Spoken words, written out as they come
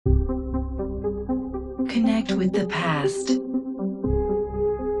Connect with the past.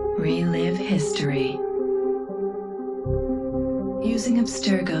 Relive history. Using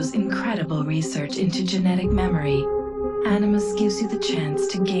Abstergo's incredible research into genetic memory, Animus gives you the chance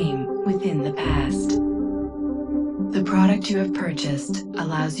to game within the past. The product you have purchased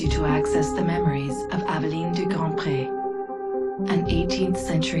allows you to access the memories of Aveline de Grandpré, an 18th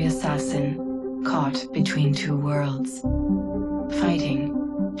century assassin caught between two worlds,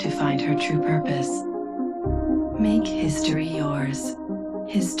 fighting to find her true purpose. Make history yours.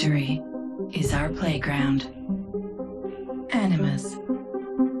 History is our playground. Animus.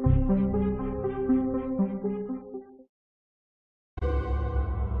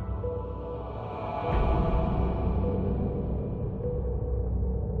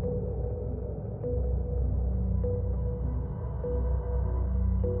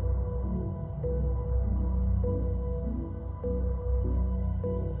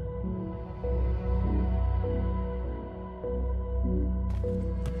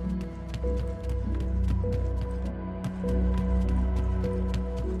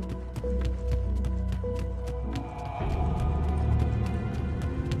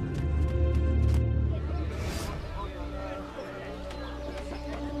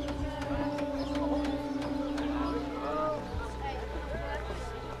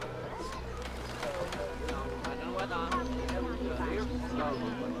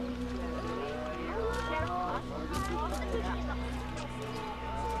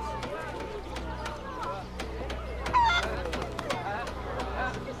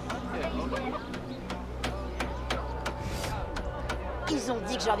 Ils ont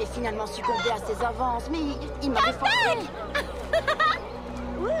dit que j'avais finalement succombé à ses avances, mais ils m'avaient forcé.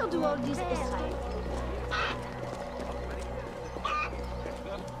 We'll do all this aside.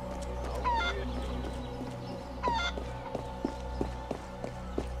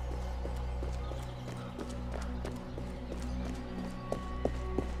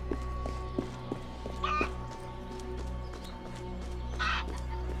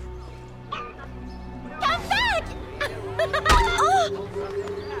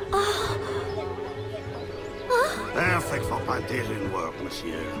 Perfect for plantation work,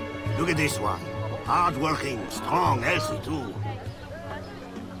 monsieur. Look at this one. Hard-working, strong, healthy too.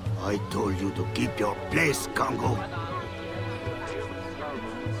 I told you to keep your place, Congo.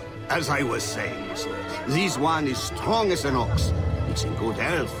 As I was saying, monsieur, this one is strong as an ox. It's in good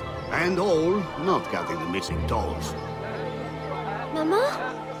health, and all, not counting the missing toes. Maman?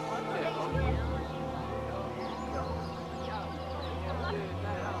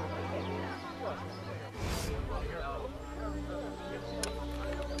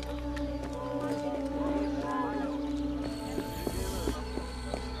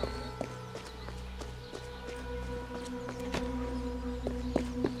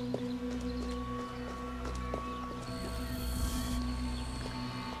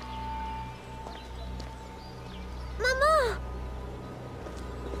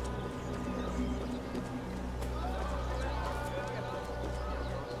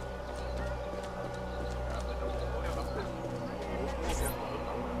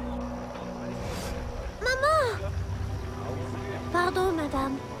 Pardon,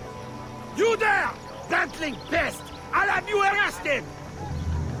 madame. You there! Bantling pest! I'll have you arrested!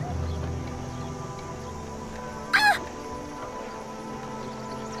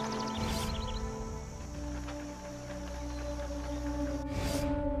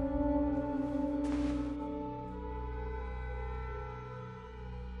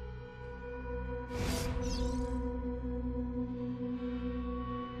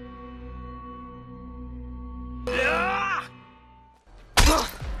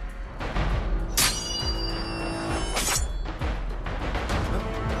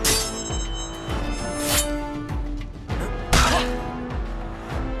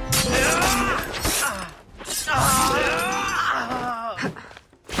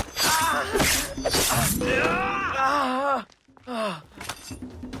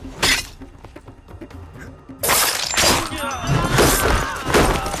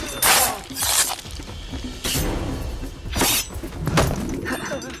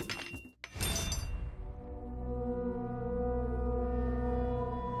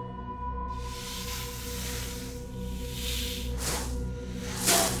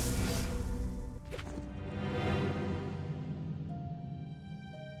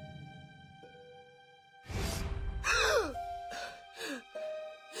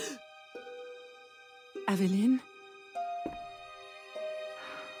 Aveline?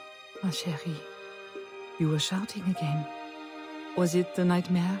 Ma chérie, you were shouting again. Was it the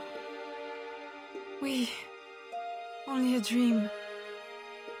nightmare? Oui. Only a dream.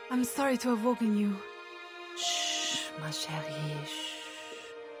 I'm sorry to have woken you. Shh, ma chérie,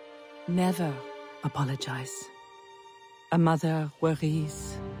 shh. Never apologize. A mother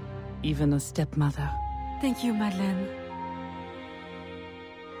worries, even a stepmother. Thank you, Madeleine.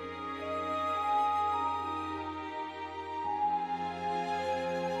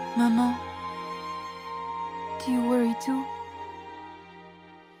 Maman, do you worry too?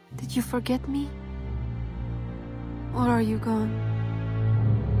 Did you forget me? Or are you gone?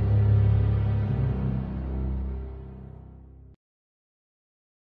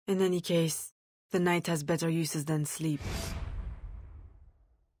 In any case, the night has better uses than sleep.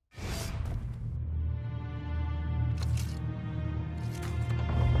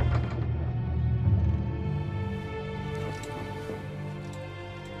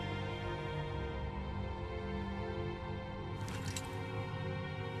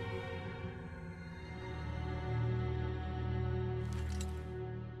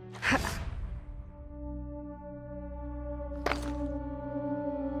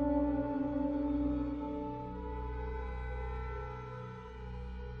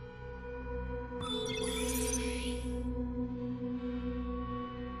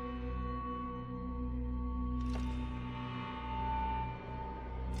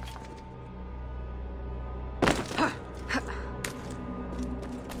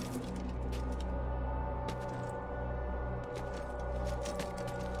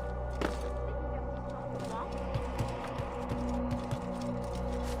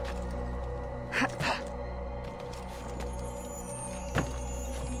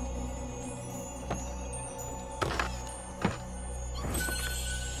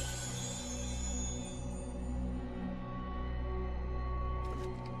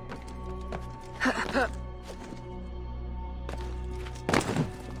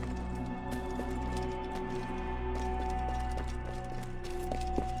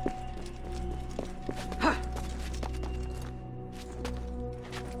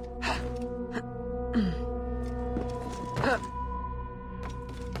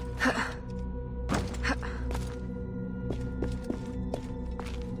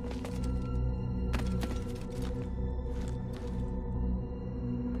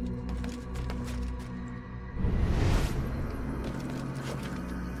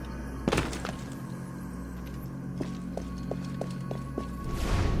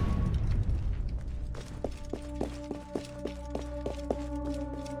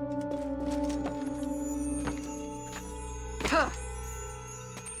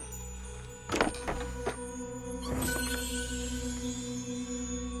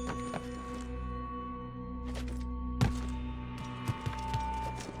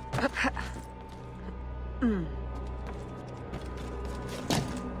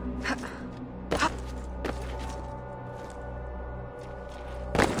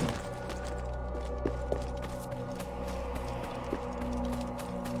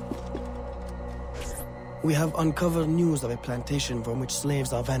 We have uncovered news of a plantation from which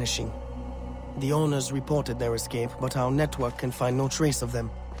slaves are vanishing. The owners reported their escape, but our network can find no trace of them.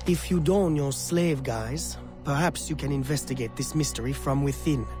 If you don your slave guise, perhaps you can investigate this mystery from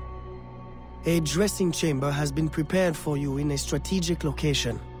within. A dressing chamber has been prepared for you in a strategic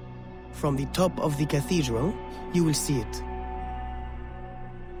location. From the top of the cathedral, you will see it.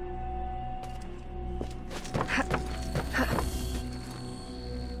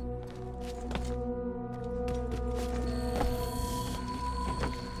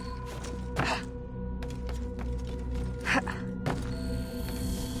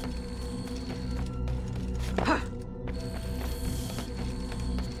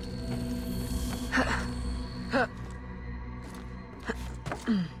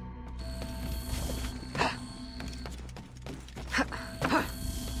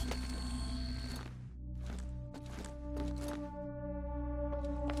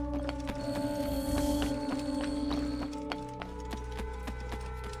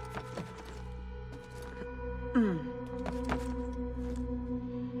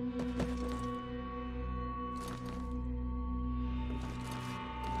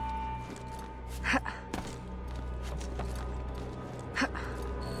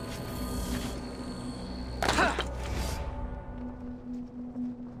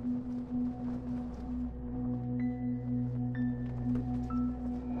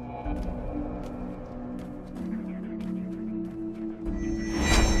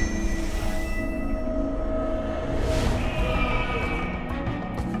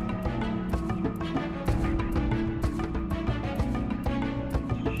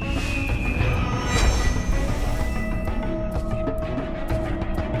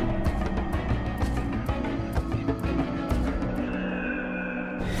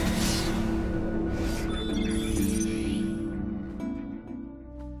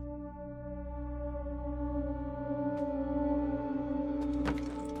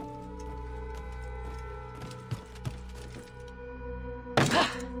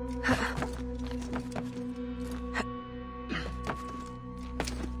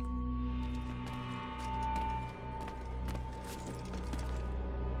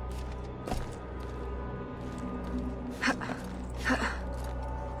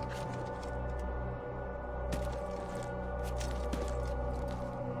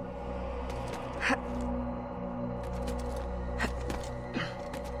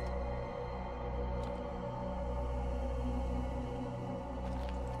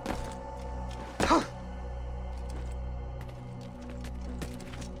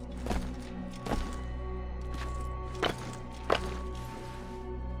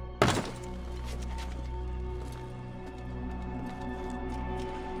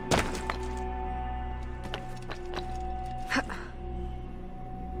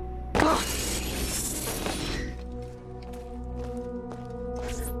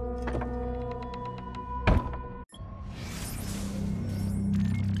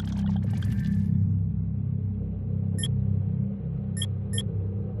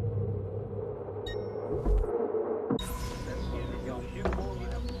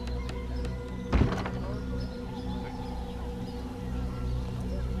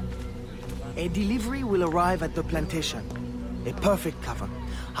 A delivery will arrive at the plantation. A perfect cover.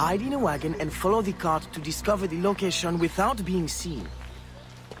 Hide in a wagon and follow the cart to discover the location without being seen.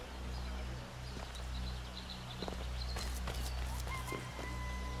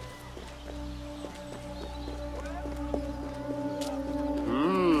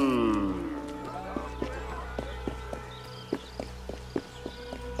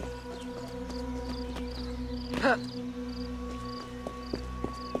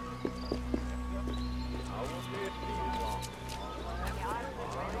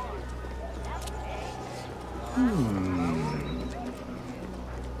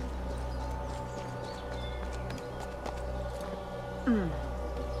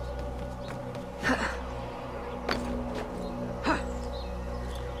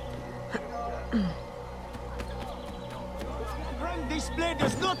 This blade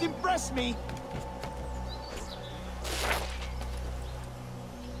does not impress me.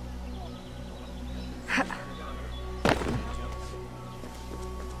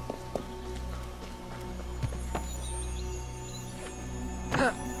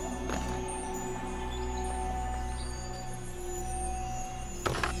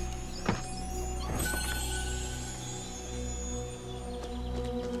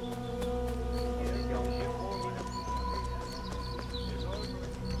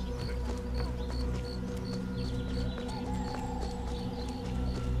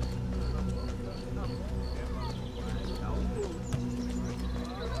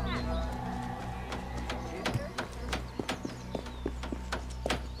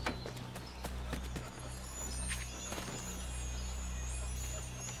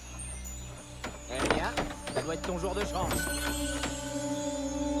 Ça doit être ton jour de chance.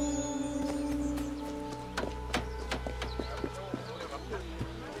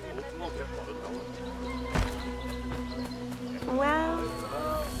 Well...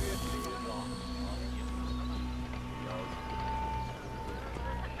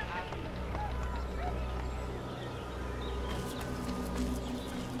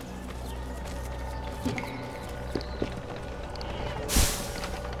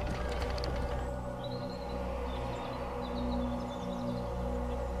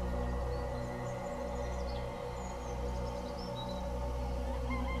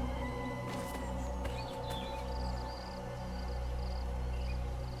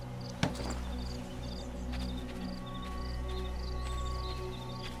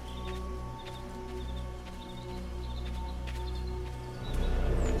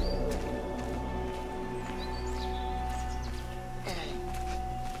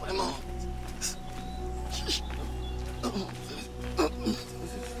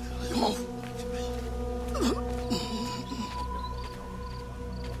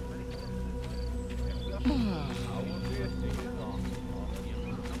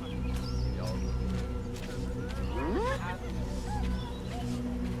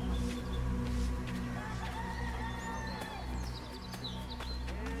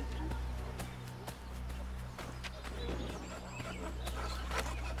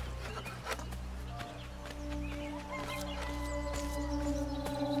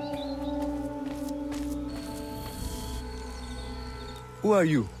 Who are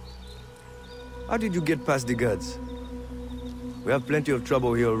you? How did you get past the guards? We have plenty of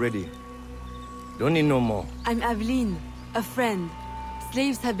trouble here already. Don't need no more. I'm Aveline, a friend.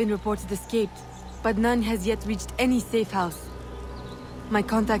 Slaves have been reported escaped, but none has yet reached any safe house. My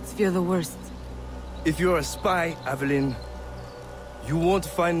contacts fear the worst. If you're a spy, Aveline, You won't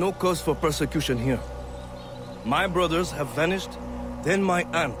find no cause for persecution here. My brothers have vanished, then my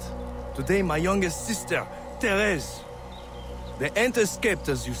aunt. Today my youngest sister, Therese. They ain't escaped,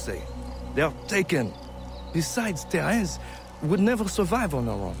 as you say. They're taken. Besides, Therese would never survive on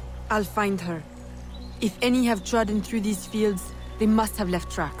her own. I'll find her. If any have trodden through these fields, they must have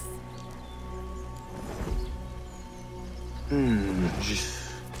left tracks.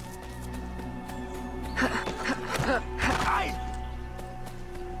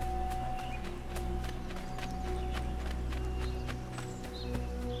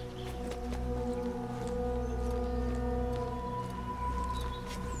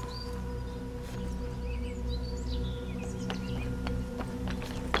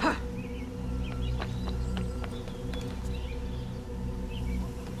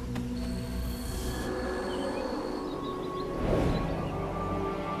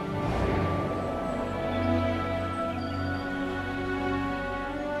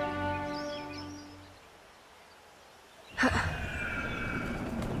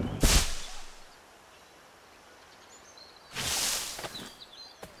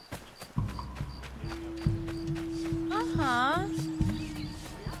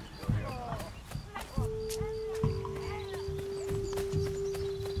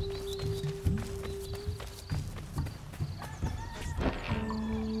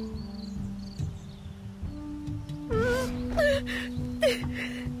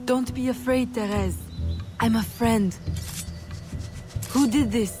 Don't be afraid, Therese. I'm a friend. Who did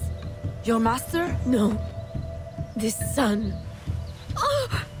this? Your master? No. This son.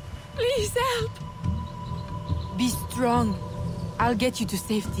 Oh, please help. Be strong. I'll get you to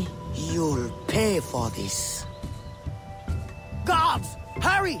safety. You'll pay for this. Guards!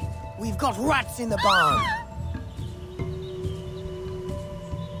 Hurry! We've got rats in the barn.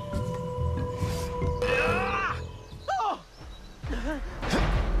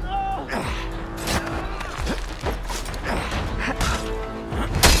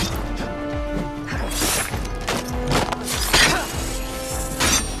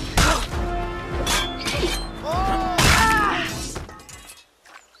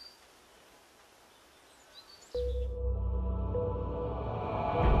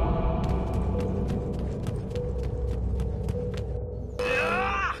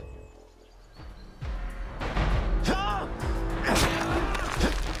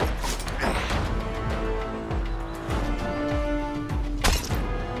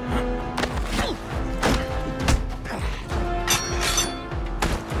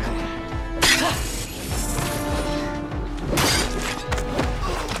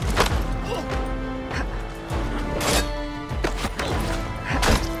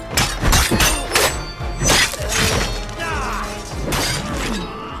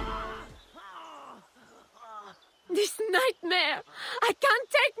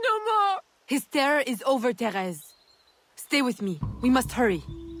 His terror is over, Therese. Stay with me. We must hurry.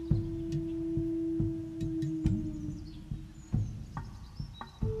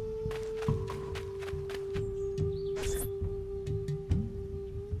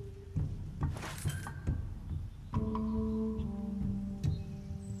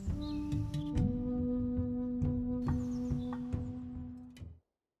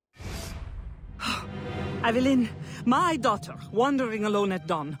 Aveline, my daughter, wandering alone at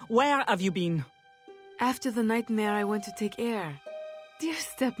dawn. Where have you been? After the nightmare, I went to take air. Dear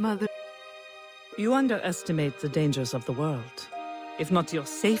stepmother. You underestimate the dangers of the world. If not to your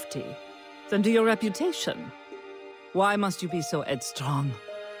safety, then to your reputation. Why must you be so headstrong?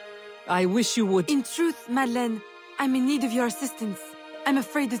 I wish you would— In truth, Madeleine, I'm in need of your assistance. I'm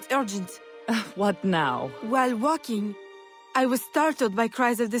afraid it's urgent. What now? While walking, I was startled by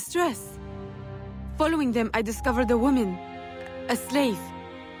cries of distress. Following them, I discovered a woman. A slave.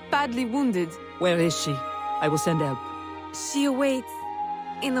 Badly wounded. Where is she? I will send help. She awaits.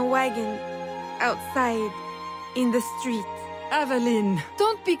 In a wagon. Outside. In the street. Aveline!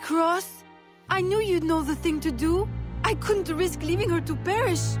 Don't be cross. I knew you'd know the thing to do. I couldn't risk leaving her to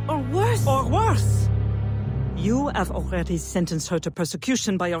perish. Or worse. Or worse! You have already sentenced her to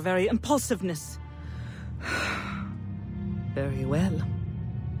persecution by your very impulsiveness. Very well.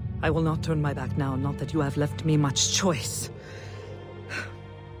 I will not turn my back now, not that you have left me much choice.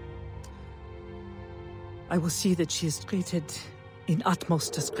 I will see that she is treated in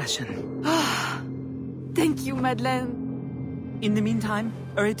utmost discretion. Thank you, Madeleine. In the meantime,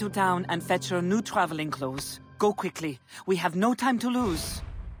 hurry to town and fetch her new traveling clothes. Go quickly. We have no time to lose.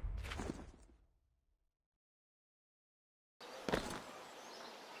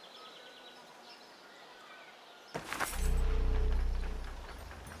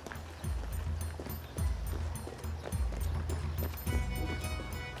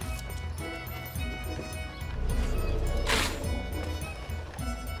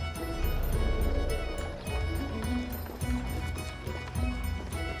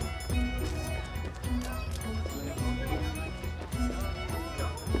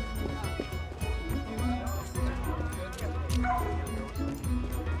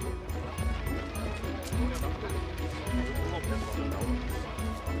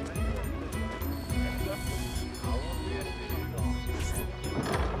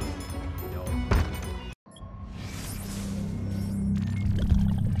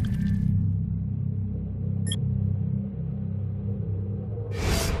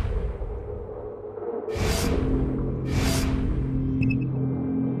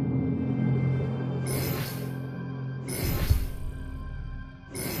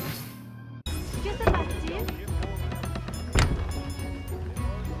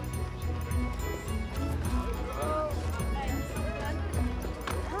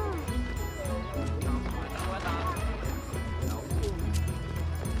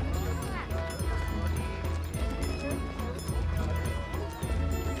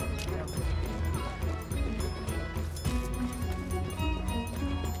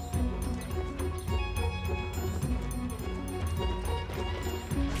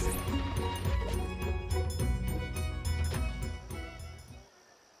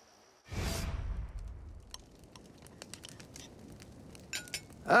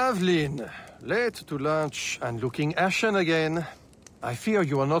 Aveline, late to lunch and looking ashen again. I fear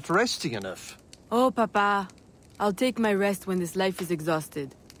you are not resting enough. Oh, Papa. I'll take my rest when this life is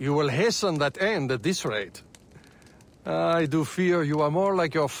exhausted. You will hasten that end at this rate. I do fear you are more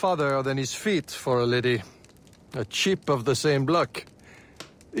like your father than is fit for a lady. A chip of the same block.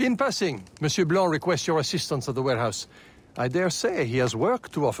 In passing, Monsieur Blanc requests your assistance at the warehouse. I dare say he has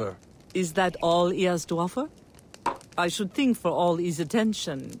work to offer. Is that all he has to offer? I should think for all his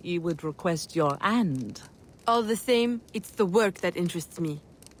attention, he would request your hand. All the same, it's the work that interests me.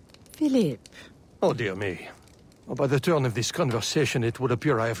 Philippe. Oh, dear me. By the turn of this conversation, it would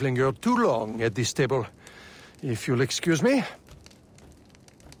appear I have lingered too long at this table. If you'll excuse me.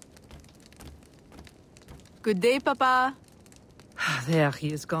 Good day, Papa. There, he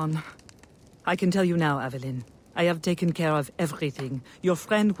is gone. I can tell you now, Aveline. I have taken care of everything. Your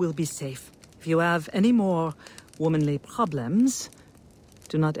friend will be safe. If you have any more womanly problems,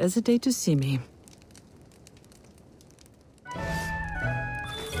 do not hesitate to see me.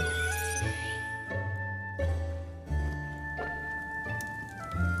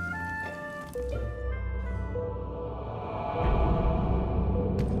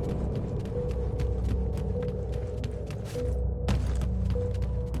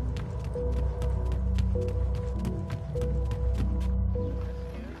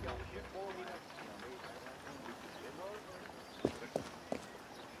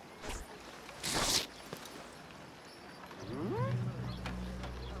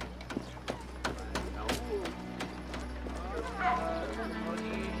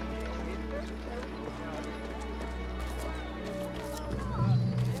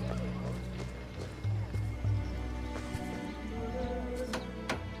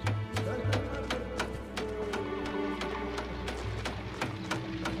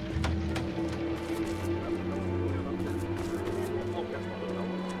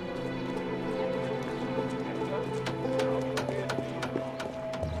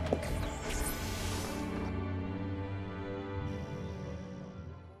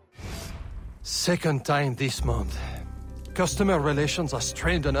 Second time this month. Customer relations are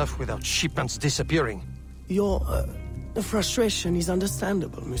strained enough without shipments disappearing. Your frustration is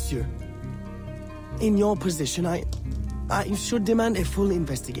understandable, monsieur. In your position, I should demand a full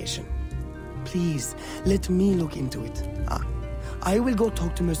investigation. Please, let me look into it. I will go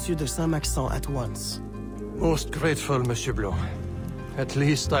talk to Monsieur de Saint-Maxent at once. Most grateful, Monsieur Blanc. At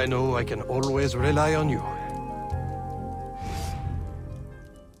least I know I can always rely on you.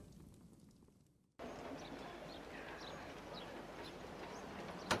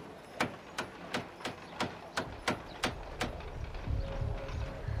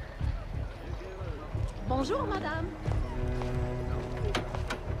 Bonjour, madame.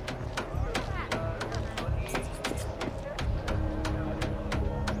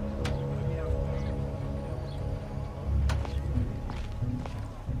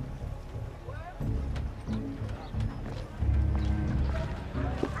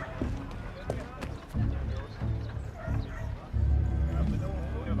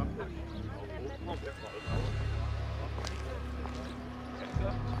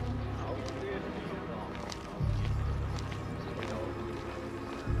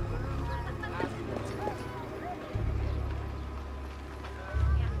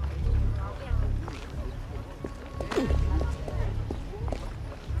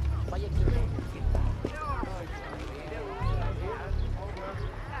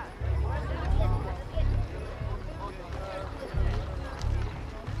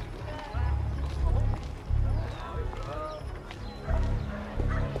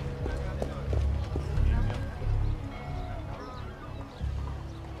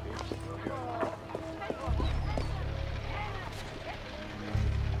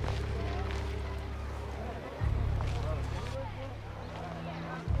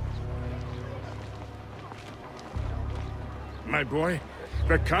 My boy,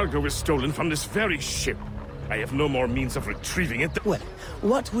 the cargo is stolen from this very ship. I have no more means of retrieving it. Well,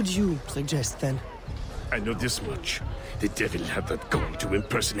 what would you suggest then? I know this much. The devil had that going to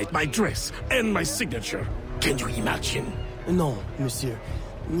impersonate my dress and my signature. Can you imagine? No, monsieur.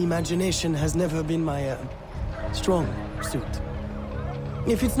 Imagination has never been my, strong suit.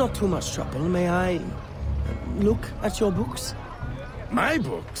 If it's not too much trouble, may I look at your books? My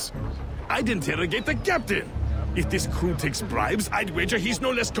books? I'd interrogate the captain. If this crew takes bribes, I'd wager he's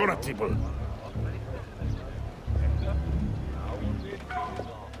no less corruptible.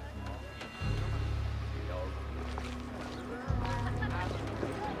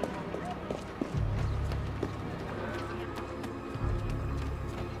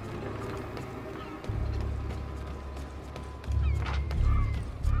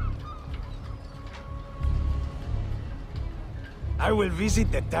 I will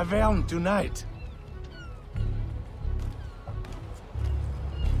visit the tavern tonight.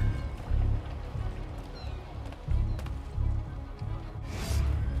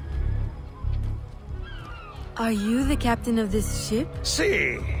 Are you the captain of this ship?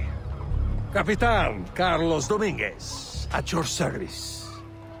 Si. Capitan Carlos Dominguez, at your service.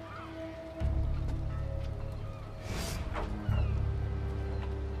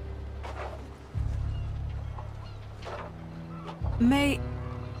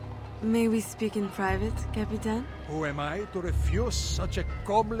 May we speak in private, Capitan? Who am I to refuse such a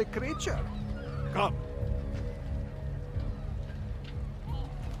comely creature? Come.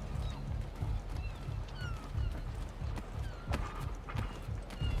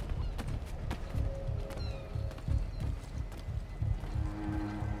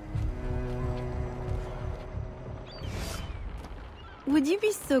 Would you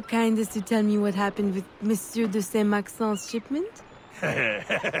be so kind as to tell me what happened with Monsieur de Saint-Maxent's shipment?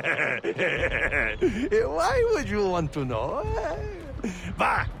 Why would you want to know?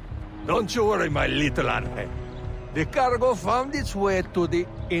 Bah! Don't you worry, my little Angel. The cargo found its way to the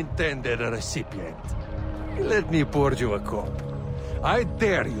intended recipient. Let me pour you a cup. I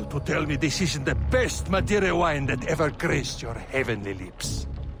dare you to tell me this isn't the best Madeira wine that ever graced your heavenly lips.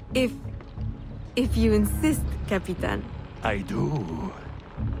 If you insist, Capitan. I do.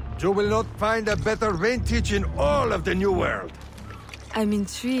 You will not find a better vintage in all of the New World. I'm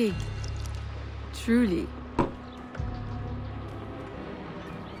intrigued. Truly.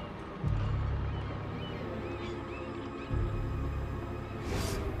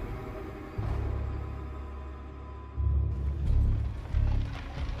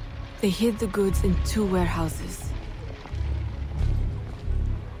 They hid the goods in 2 warehouses.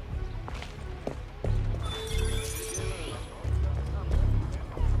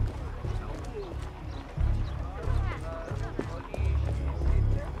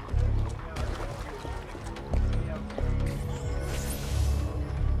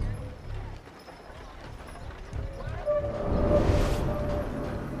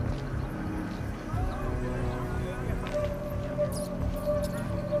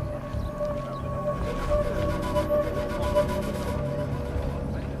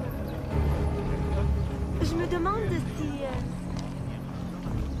 Je me demande si...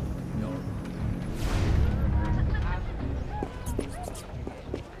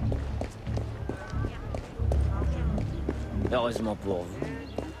 Heureusement pour vous,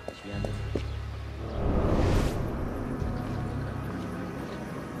 je viens de...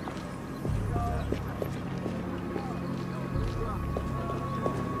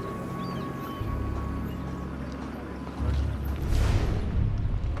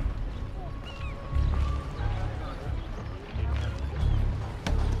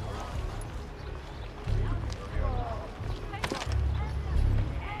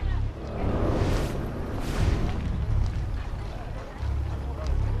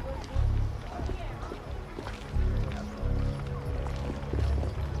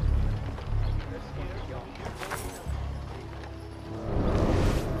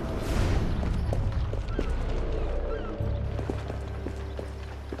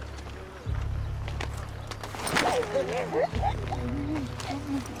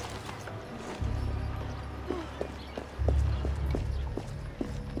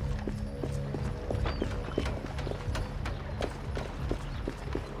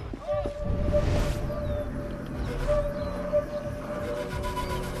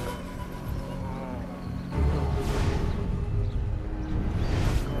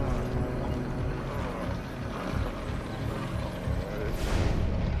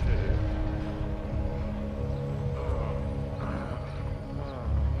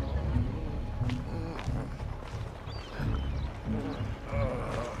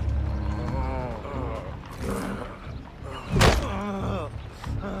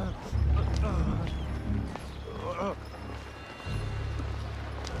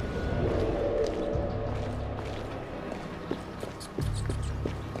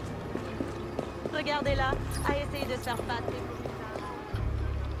 Regardez-la, à essayer de se faire passer.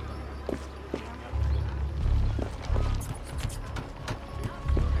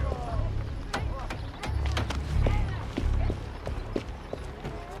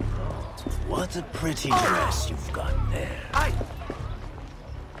 What a pretty dress you've got there.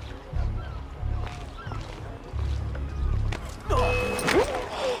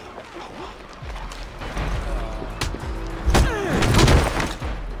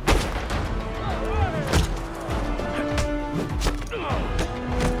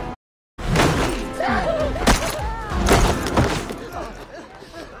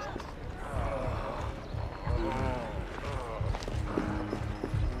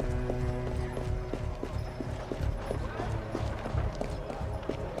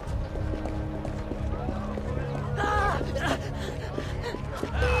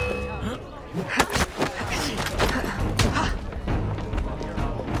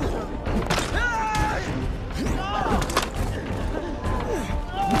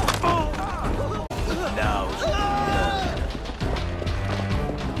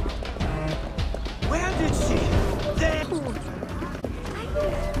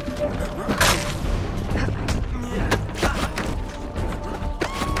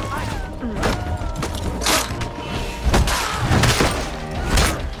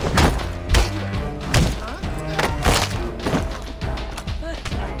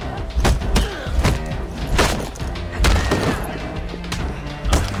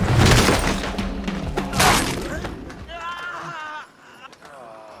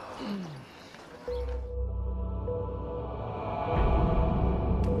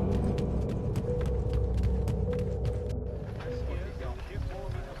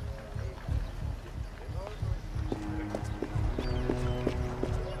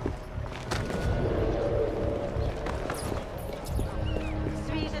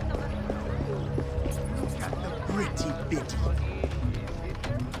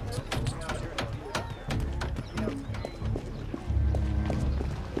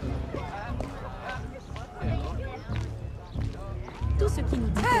 Tout ce qui nous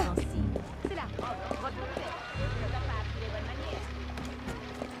différencie, c'est la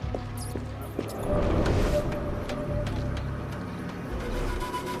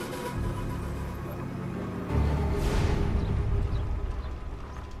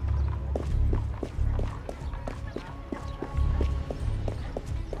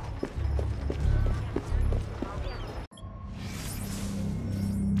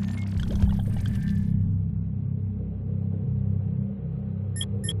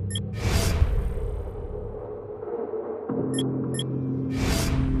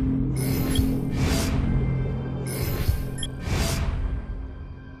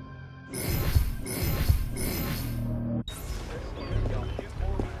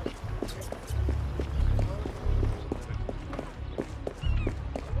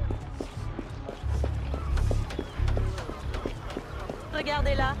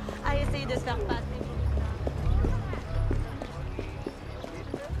Regardez-la, à essayer de se faire passer.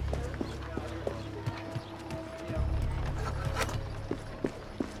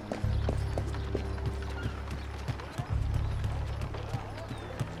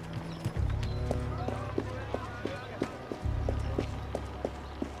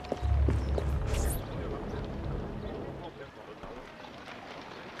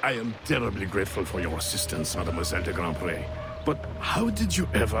 I am terribly grateful for your assistance, Mademoiselle de Grandpré. But how did you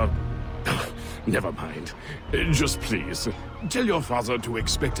ever... Never mind. Just please, tell your father to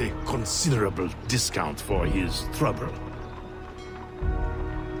expect a considerable discount for his trouble.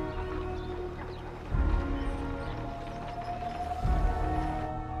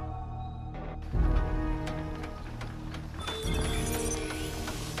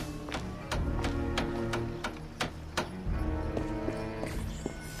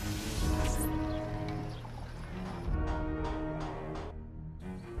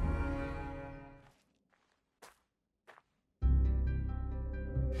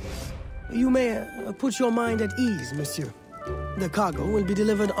 You may put your mind at ease, monsieur. The cargo will be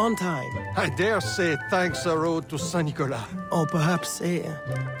delivered on time. I dare say thanks are owed to Saint Nicolas. Or perhaps a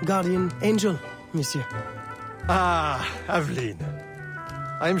guardian angel, monsieur. Ah, Aveline.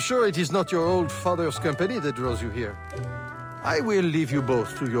 I'm sure it is not your old father's company that draws you here. I will leave you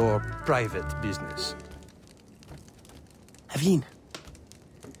both to your private business. Aveline,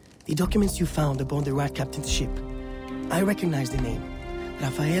 the documents you found aboard the Rat Captain's ship. I recognize the name.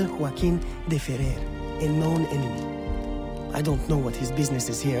 Rafael Joaquin de Ferrer, a known enemy. I don't know what his business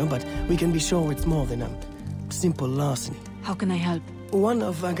is here, but we can be sure it's more than a simple larceny. How can I help? One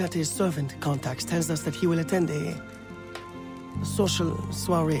of Agate's servant contacts tells us that he will attend a social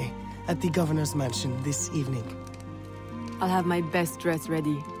soiree at the governor's mansion this evening. I'll have my best dress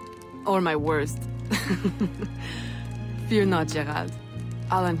ready. Or my worst. Fear not, Gerald.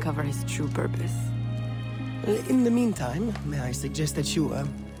 I'll uncover his true purpose. In the meantime, may I suggest that you,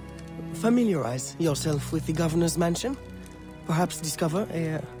 familiarize yourself with the governor's mansion? Perhaps discover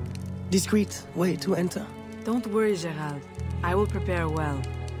a discreet way to enter? Don't worry, Gerald. I will prepare well.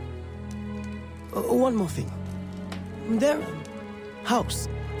 One more thing. Their house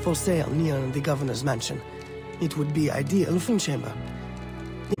for sale near the governor's mansion. It would be ideal for chamber.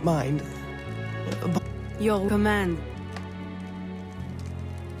 Mind. Your command.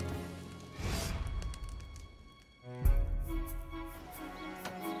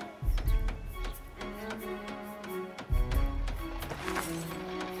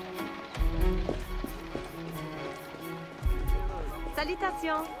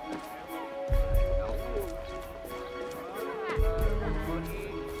 Salutations.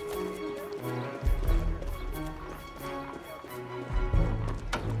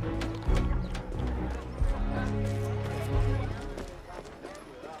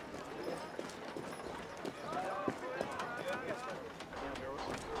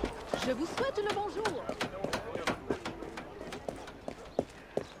 Je vous souhaite le bonjour.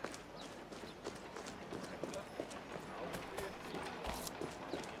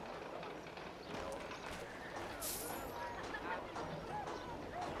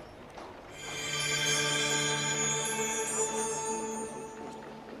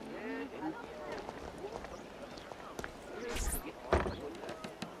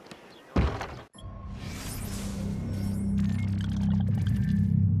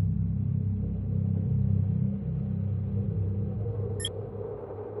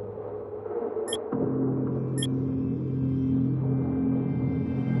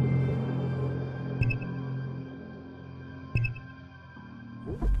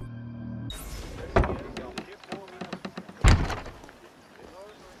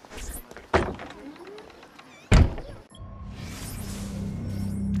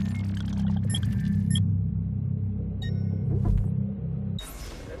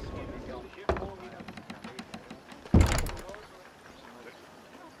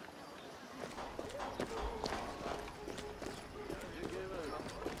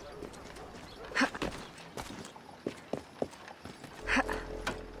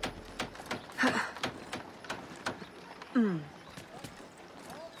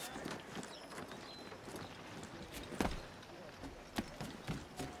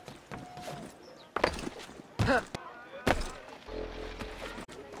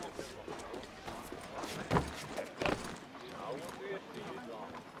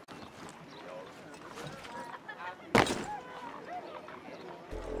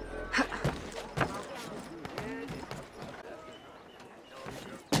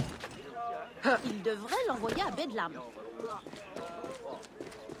 Il devrait l'envoyer à Bedlam.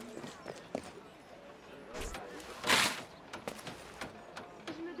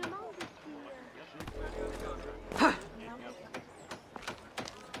 Je me demande si...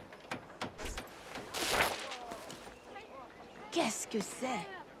 Qu'est-ce que c'est?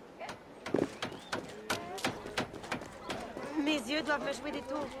 Mes yeux doivent me jouer des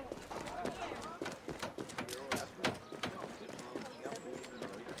tours.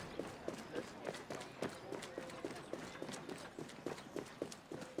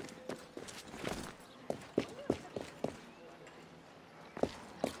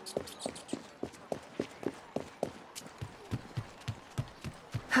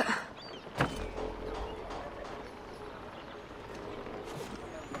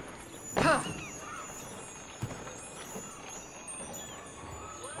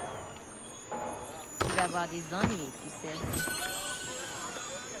 Tu vas avoir des ennuis, tu sais.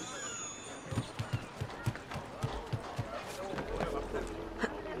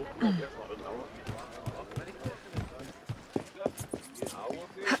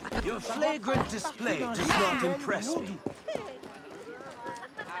 Your flagrant display does not impress me.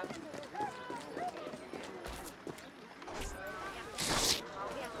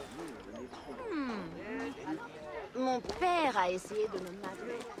 Mon père a essayé de me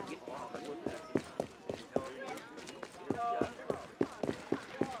marier.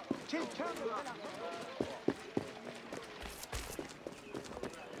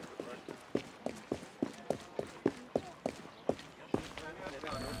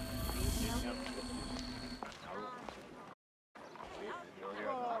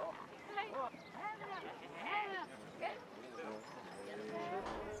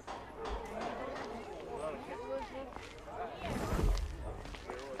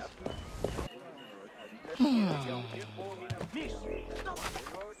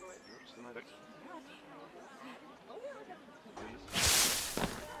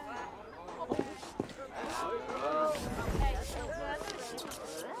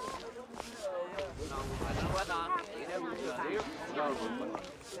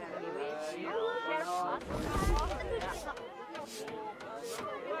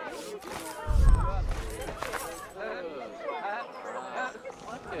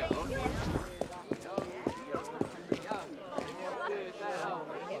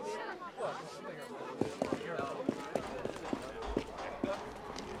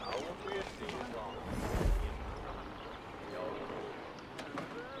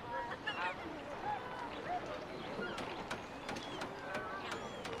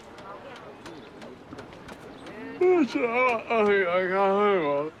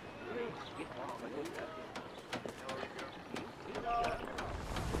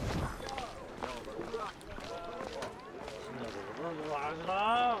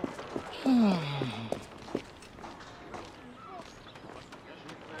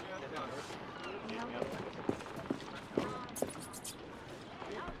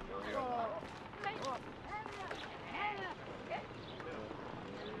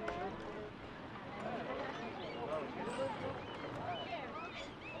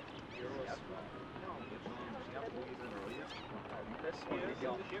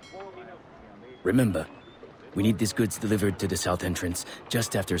 Remember, we need these goods delivered to the south entrance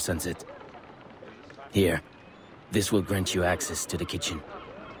just after sunset. Here, this will grant you access to the kitchen.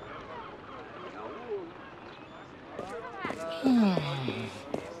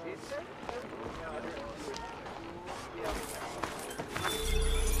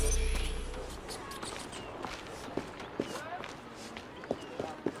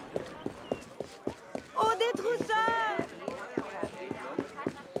 Oh, des trousseurs!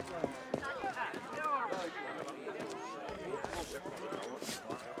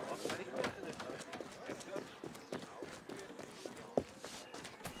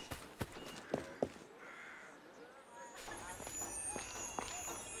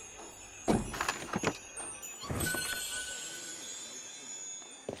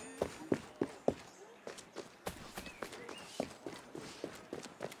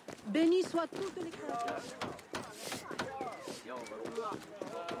 Béni soit toutes les créatures.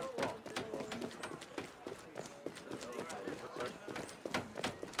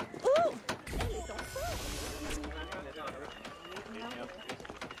 Oh! Elle est en feu!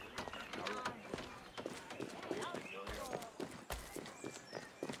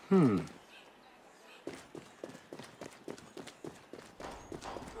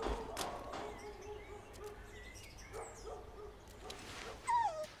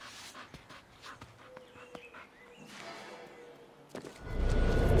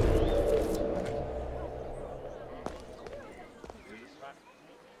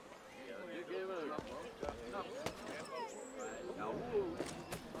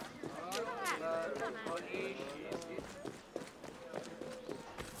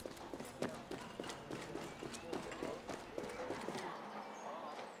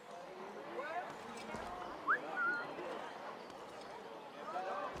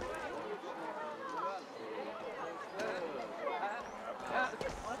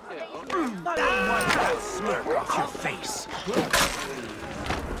 I don't want that smirk off your face.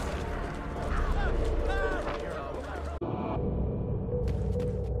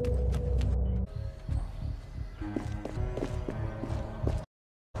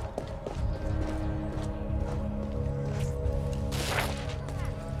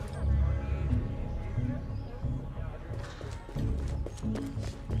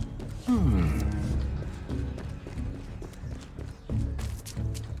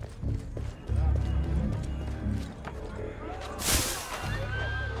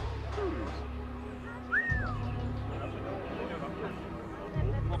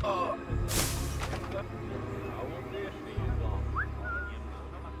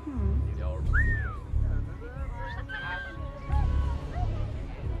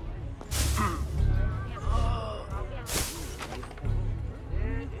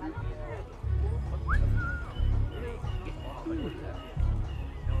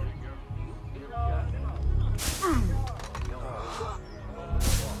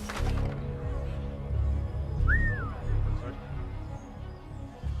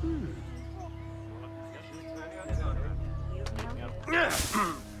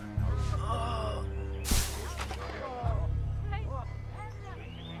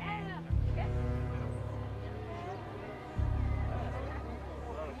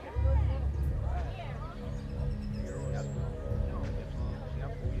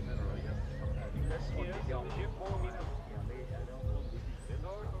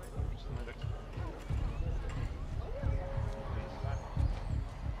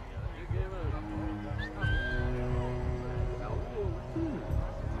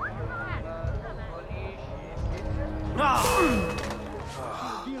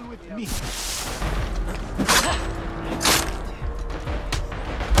 Deal with me.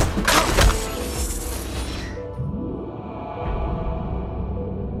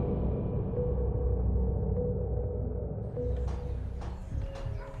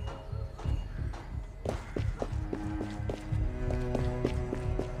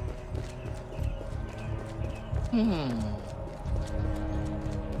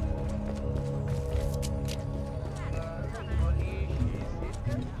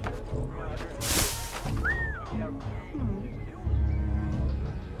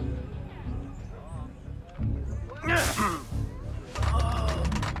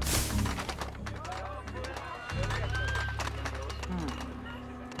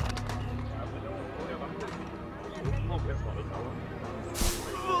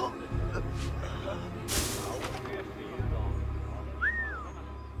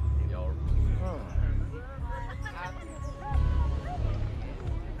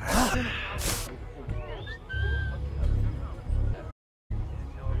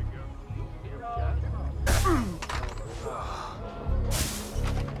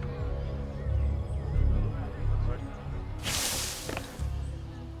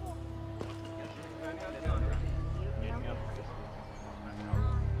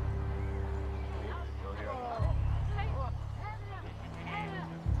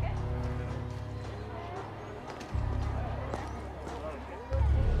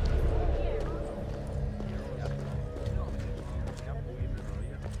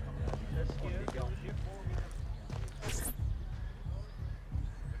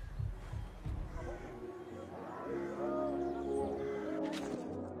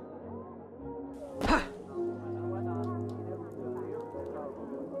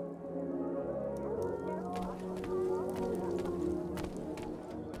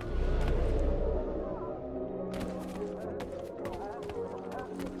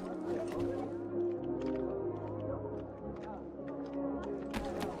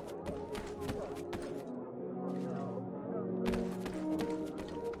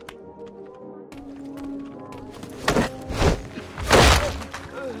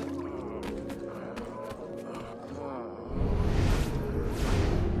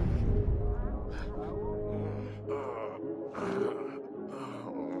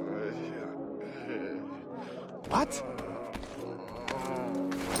 What?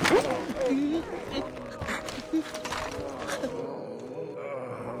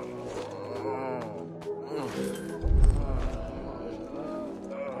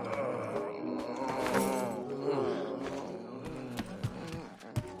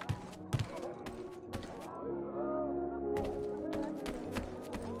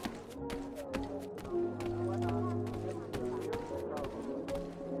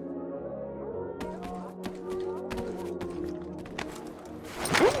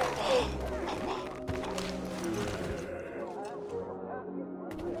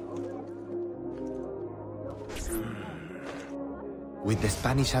 With the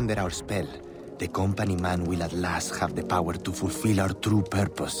Spanish under our spell, the company man will at last have the power to fulfill our true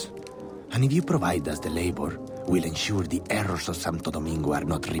purpose. And if you provide us the labor, we'll ensure the errors of Santo Domingo are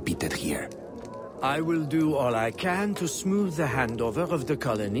not repeated here. I will do all I can to smooth the handover of the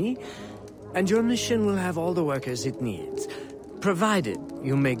colony, and your mission will have all the workers it needs, provided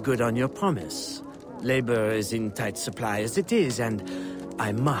you make good on your promise. Labor is in tight supply as it is, and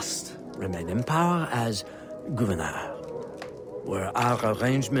I must remain in power as governor. Were our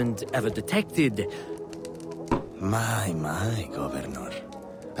arrangement ever detected? My, Governor.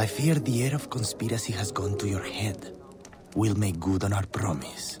 I fear the air of conspiracy has gone to your head. We'll make good on our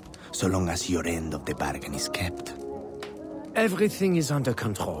promise, so long as your end of the bargain is kept. Everything is under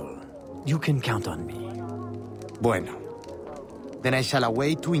control. You can count on me. Bueno. Then I shall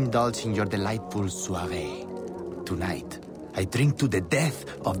await to indulge in your delightful soirée. Tonight, I drink to the death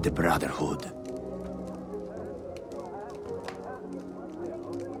of the Brotherhood.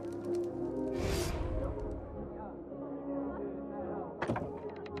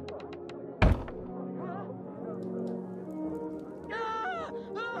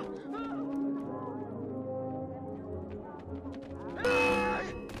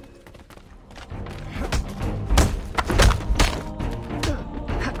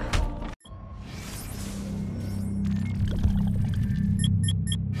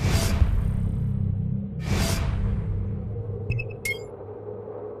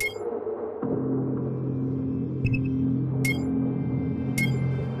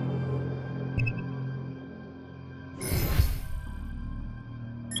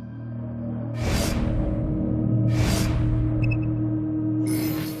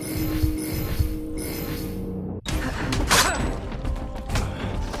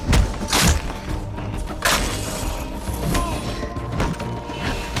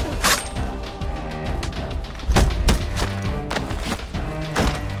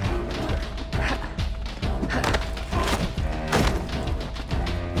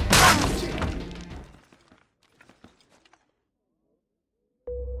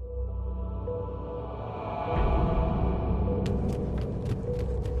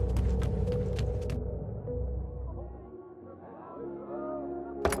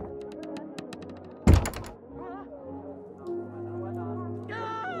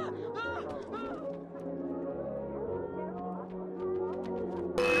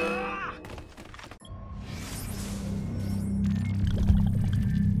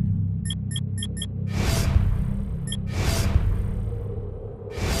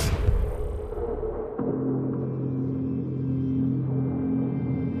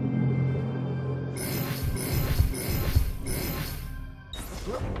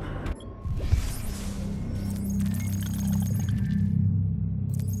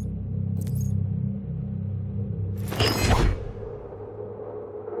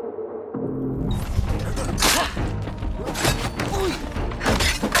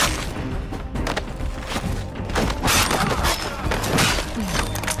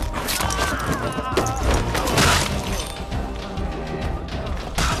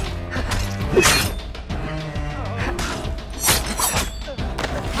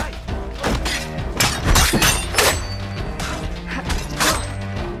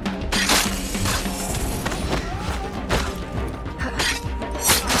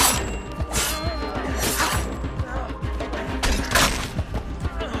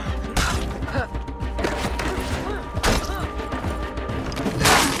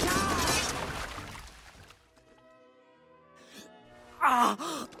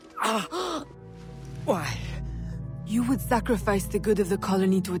 Why? You would sacrifice the good of the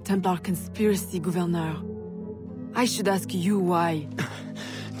colony to a Templar conspiracy, Gouverneur. I should ask you why.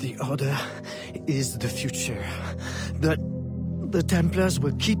 The Order is the future. The Templars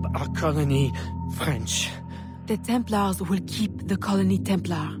will keep our colony French. The Templars will keep the colony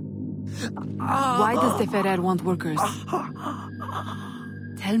Templar. Why does the Ferrer want workers?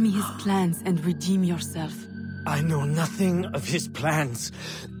 Tell me his plans and redeem yourself. I know nothing of his plans.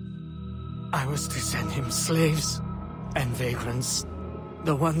 I was to send him slaves and vagrants.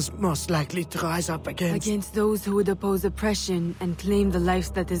 The ones most likely to rise up against... Against those who would oppose oppression and claim the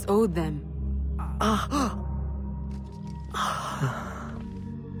life that is owed them.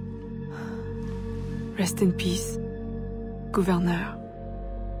 Rest in peace, Gouverneur.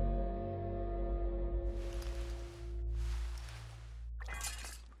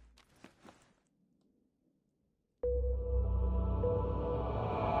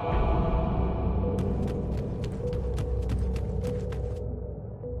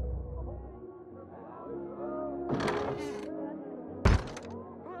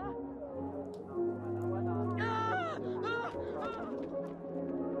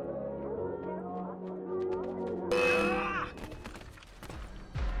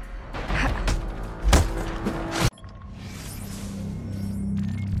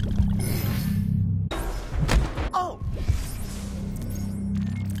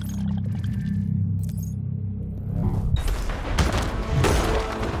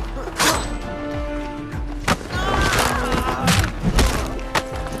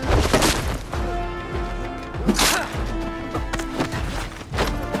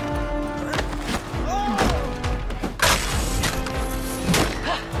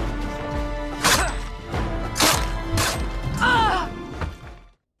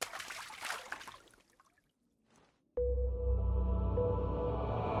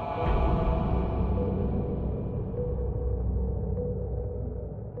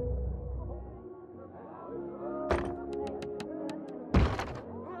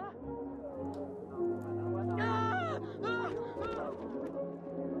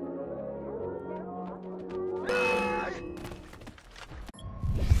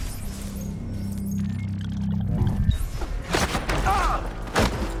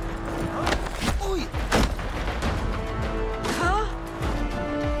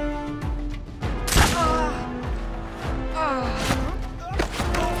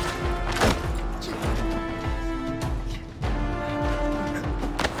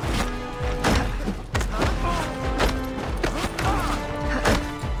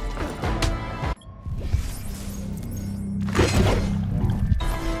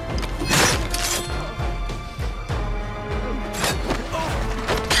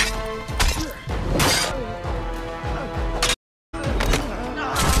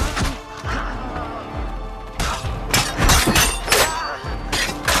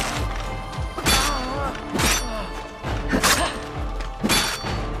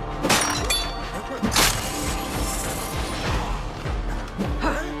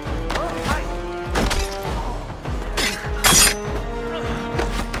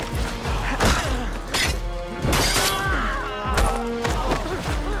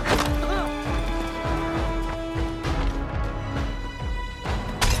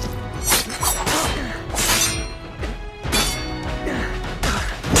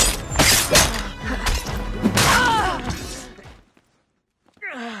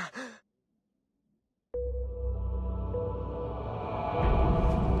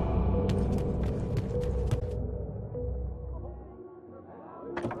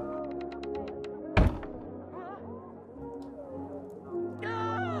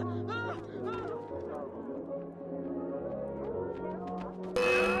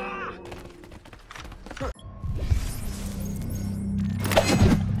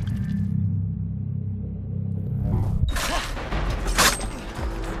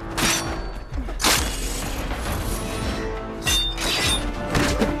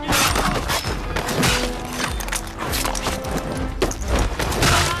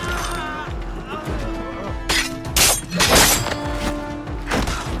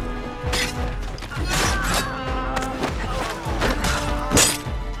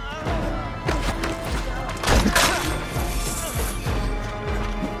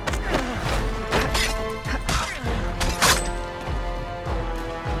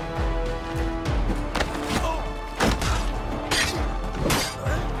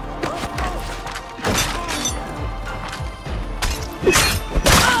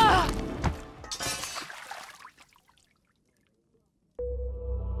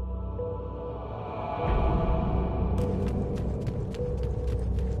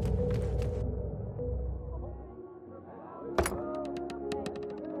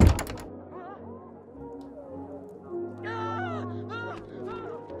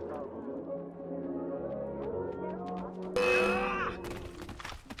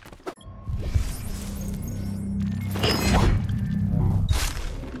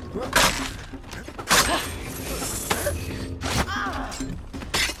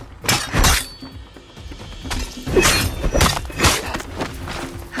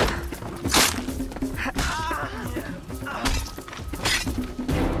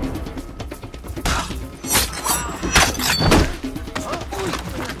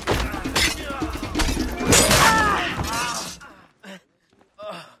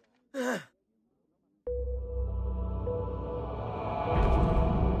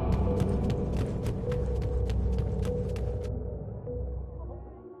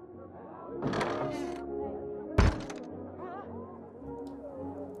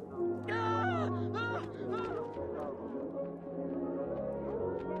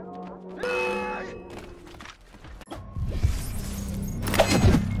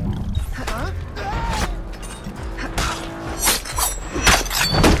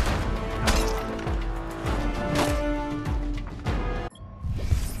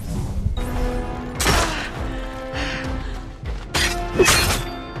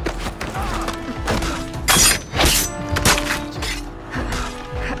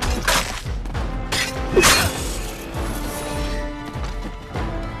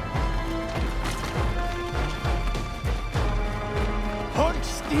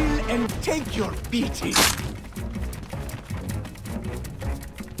 Take your beating.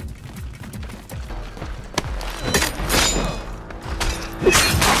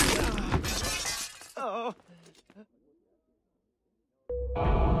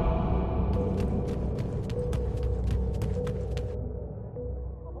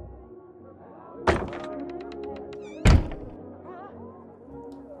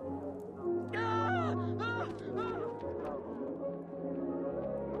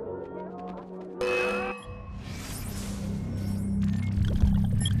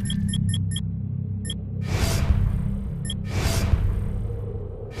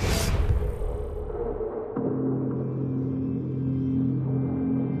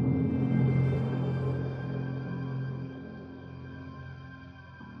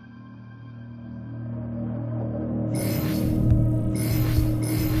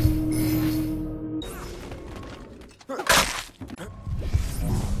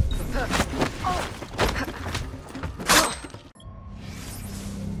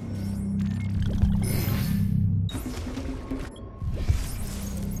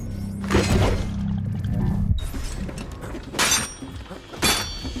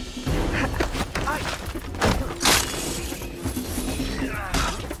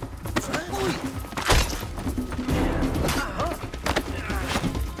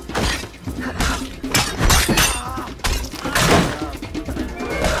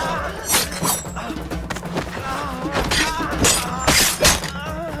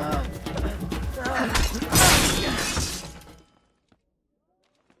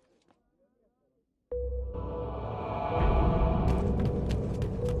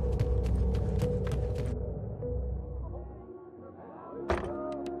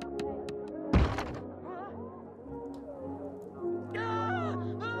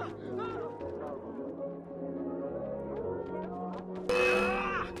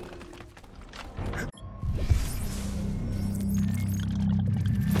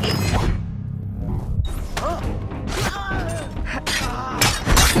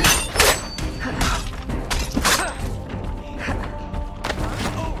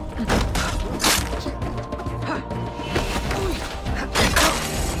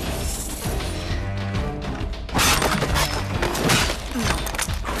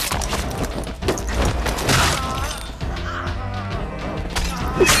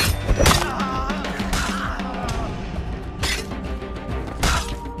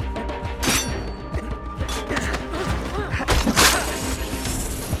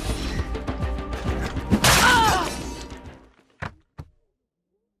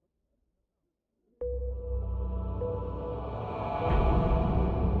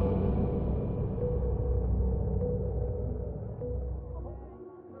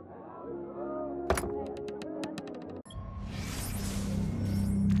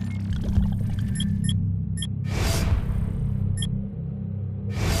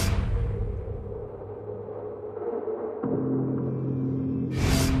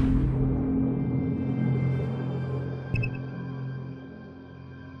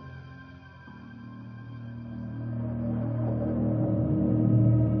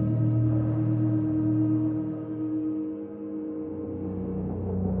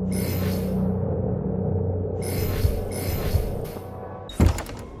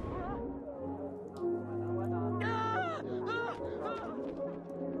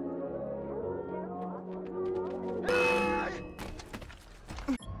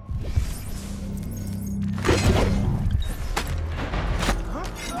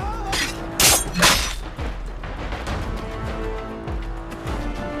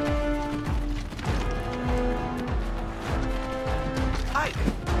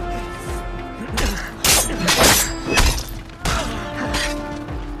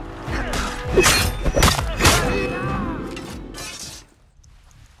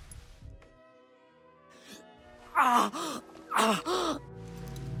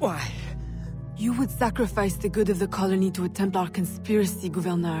 Why? You would sacrifice the good of the colony to a Templar conspiracy,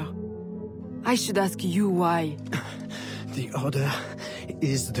 Gouverneur. I should ask you why. The Order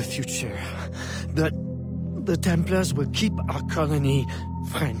is the future. The Templars will keep our colony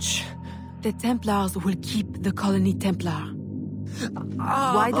French. The Templars will keep the colony Templar.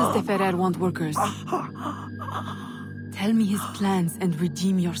 Why does the Ferrer want workers? Tell me his plans and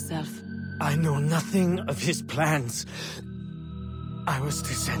redeem yourself. I know nothing of his plans. I was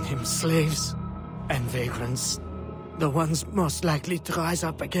to send him slaves and vagrants. The ones most likely to rise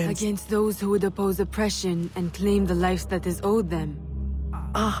up against... Against those who would oppose oppression and claim the life that is owed them.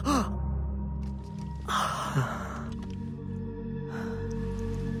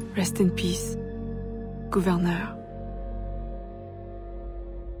 Rest in peace, Gouverneur.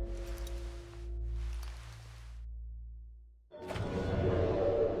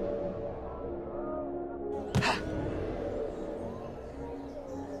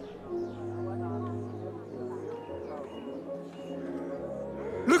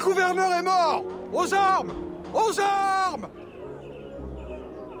 Le gouverneur est mort! Aux armes! Aux armes!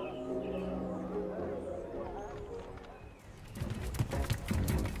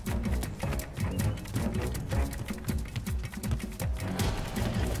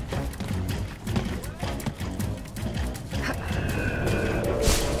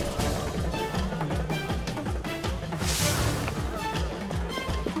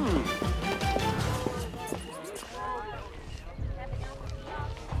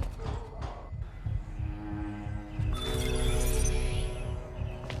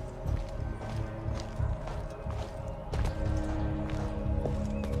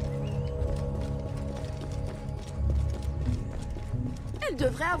 Elle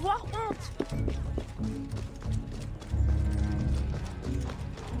devrait avoir honte.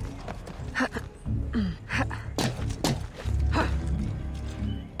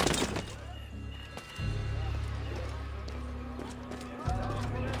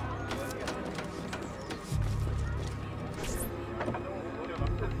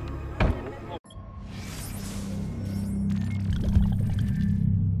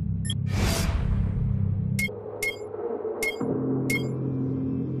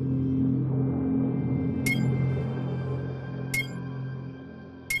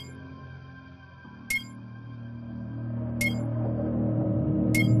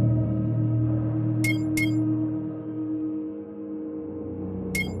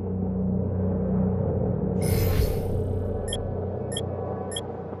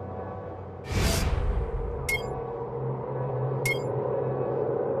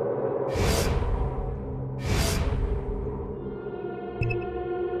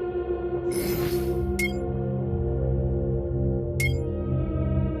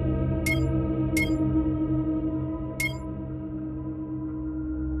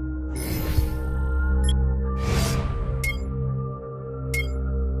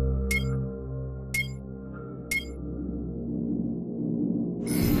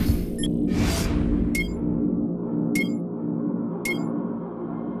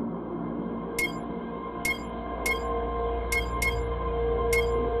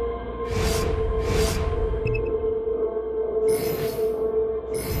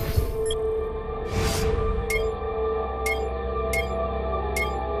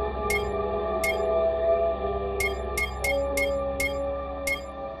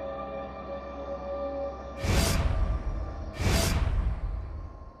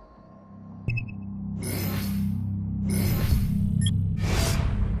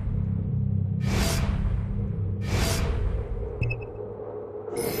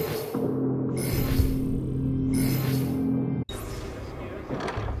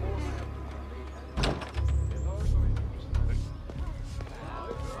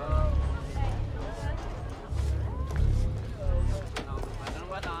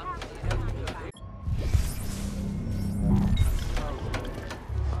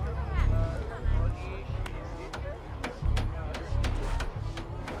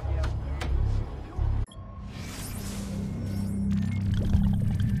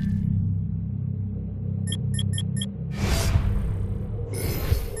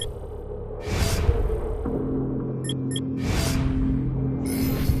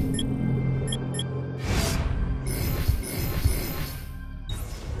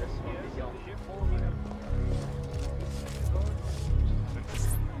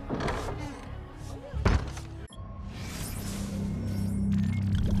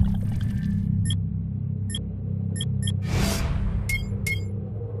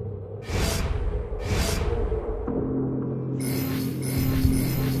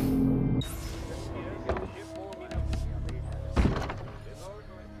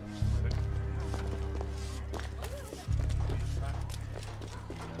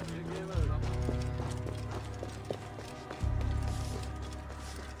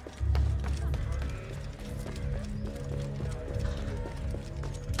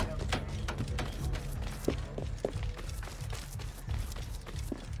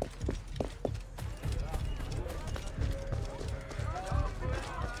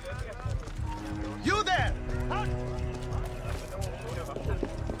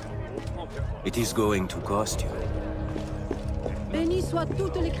 It is going to cost you. Bénis soient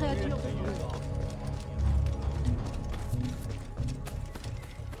toutes les créatures.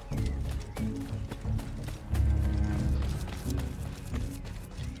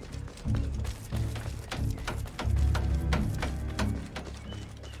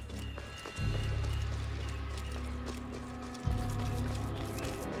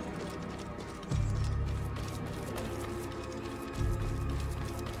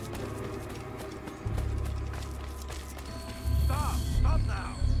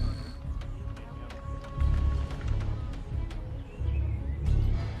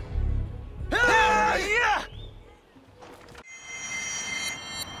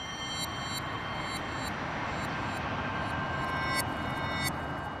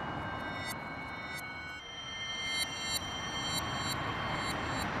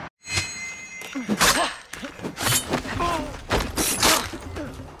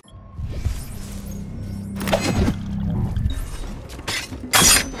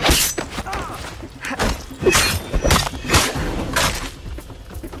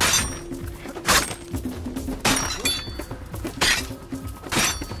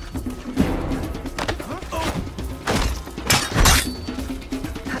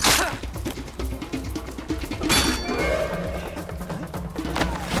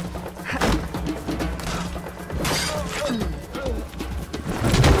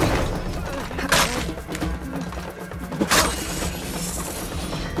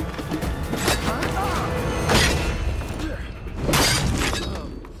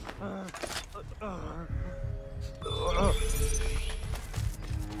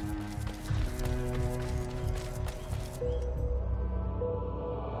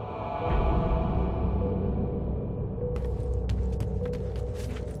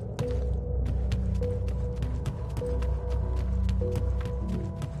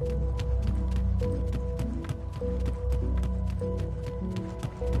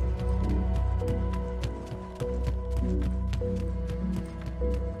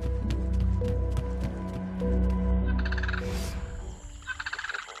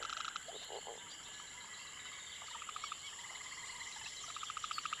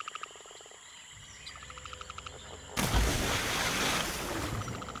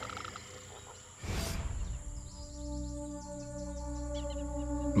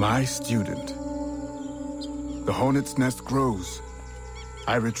 My student. The hornet's nest grows.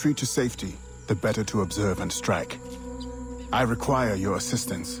 I retreat to safety, the better to observe and strike. I require your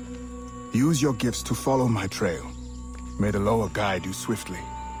assistance. Use your gifts to follow my trail. May the lower guide you swiftly.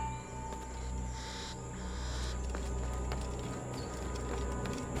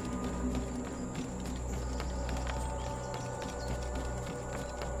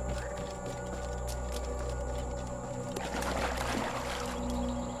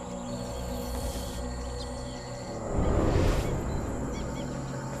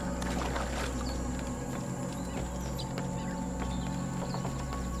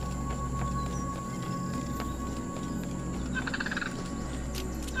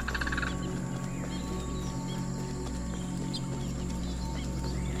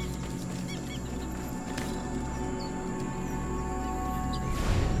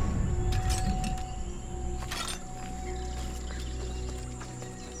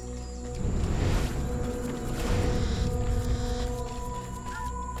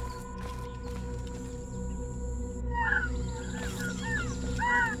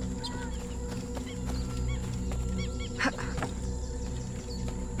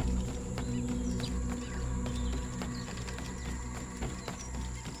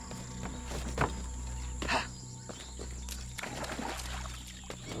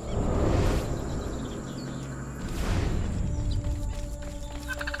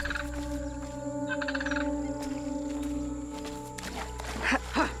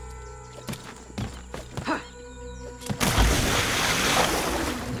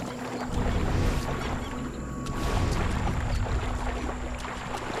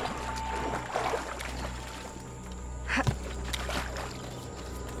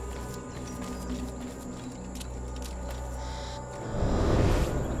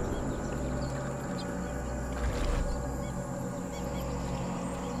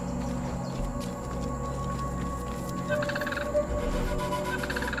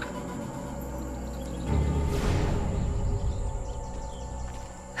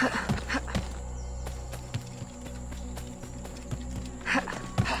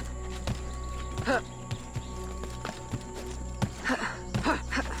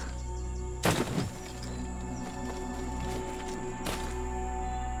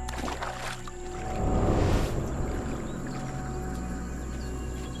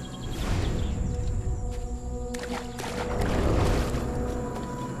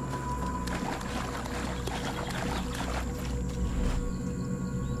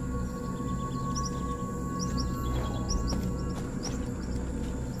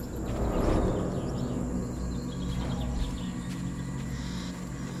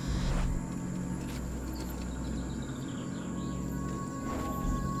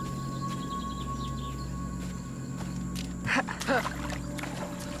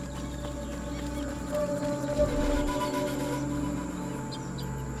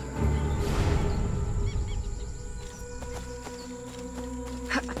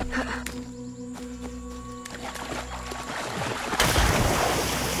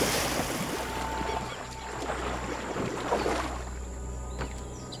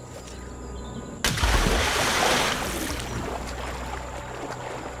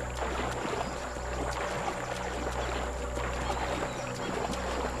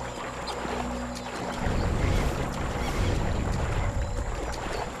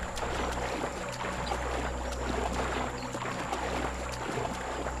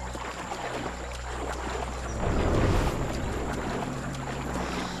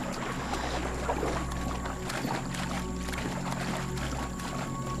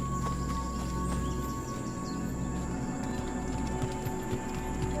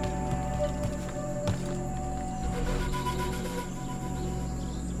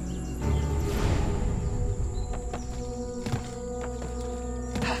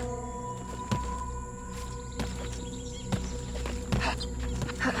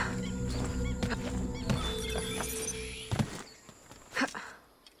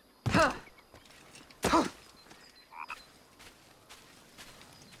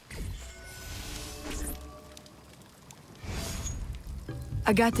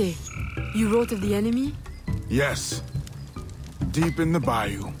 Agate, you wrote of the enemy? Yes. Deep in the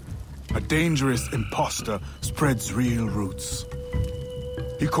bayou, a dangerous imposter spreads real roots.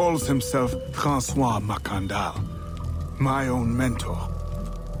 He calls himself Francois Macandal, my own mentor.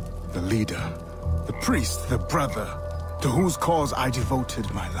 The leader, the priest, the brother, to whose cause I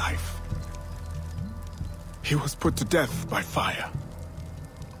devoted my life. He was put to death by fire.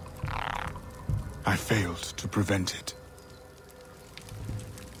 I failed to prevent it.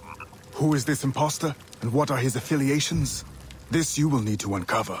 Who is this imposter, and what are his affiliations? This you will need to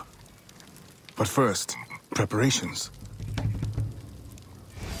uncover. But first, preparations.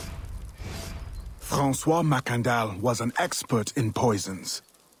 Francois Macandal was an expert in poisons.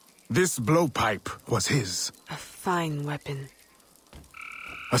 This blowpipe was his. A fine weapon.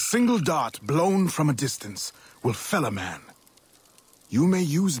 A single dart blown from a distance will fell a man. You may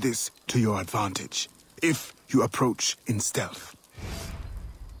use this to your advantage, if you approach in stealth.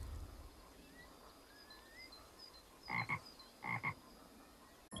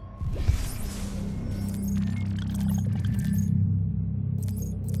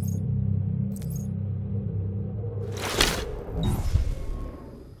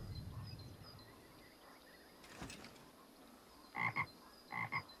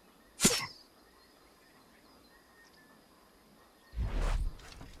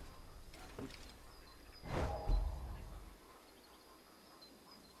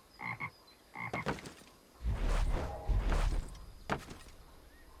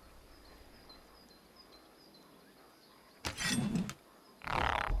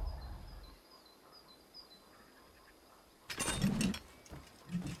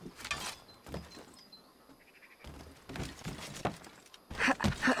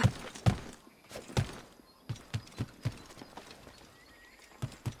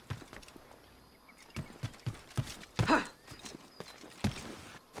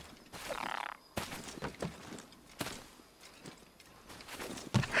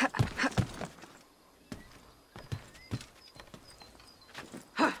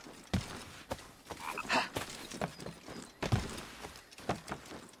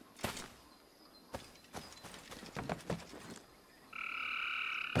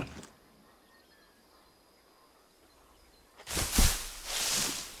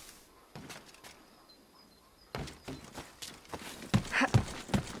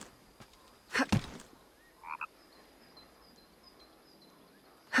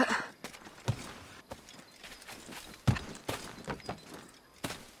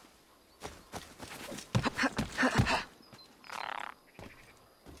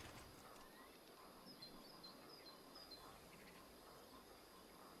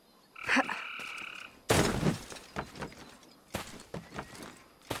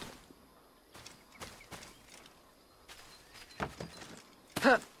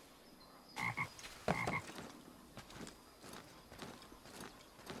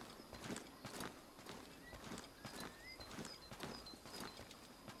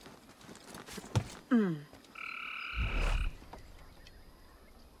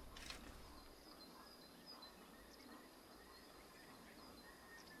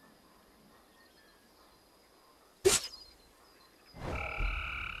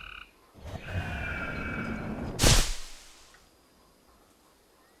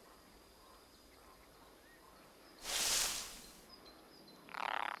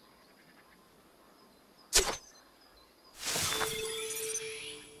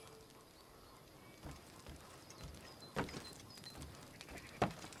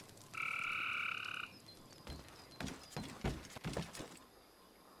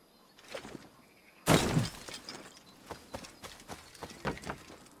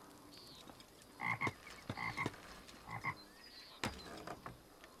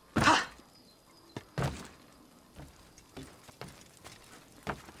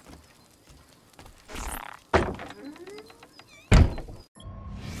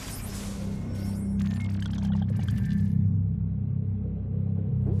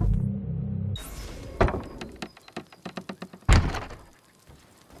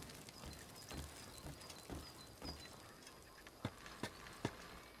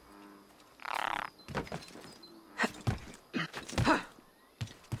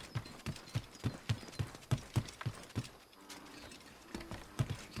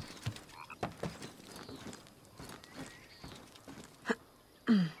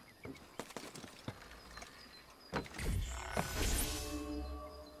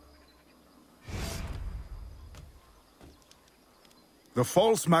 The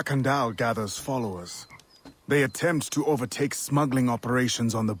false Macandal gathers followers. They attempt to overtake smuggling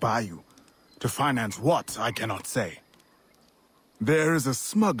operations on the bayou. To finance what, I cannot say. There is a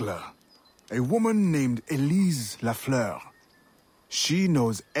smuggler, a woman named Elise Lafleur. She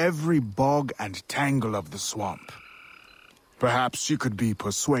knows every bog and tangle of the swamp. Perhaps she could be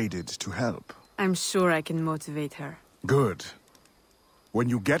persuaded to help. I'm sure I can motivate her. Good. When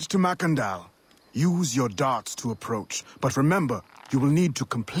you get to Macandal, use your darts to approach. But remember, you will need to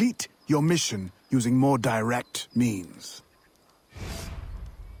complete your mission using more direct means.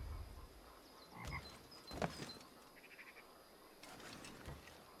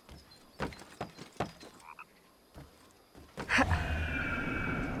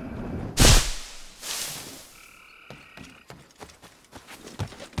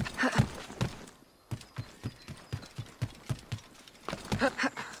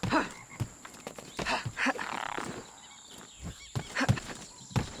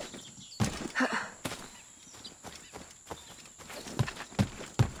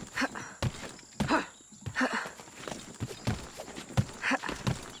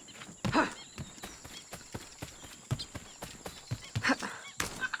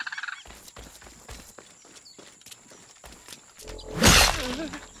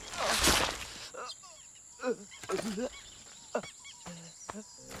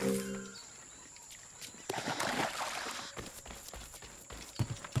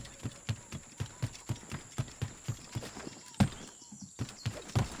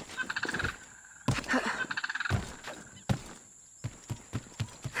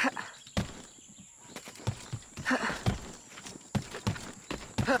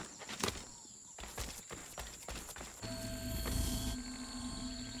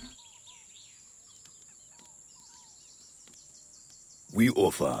 We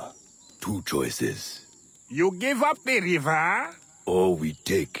offer 2 choices. You give up the river? Or we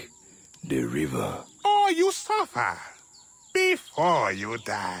take the river. Or you suffer before you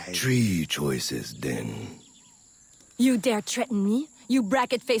die. 3 choices, then. You dare threaten me? You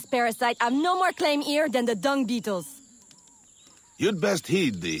bracket-faced parasite! I've no more claim here than the dung beetles! You'd best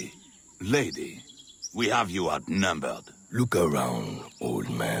heed the lady. We have you outnumbered. Look around, old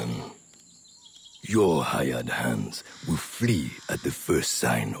man. Your hired hands will flee at the first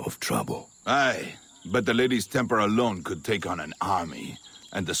sign of trouble. Aye, but the lady's temper alone could take on an army.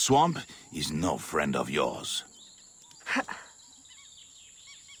 And the swamp is no friend of yours.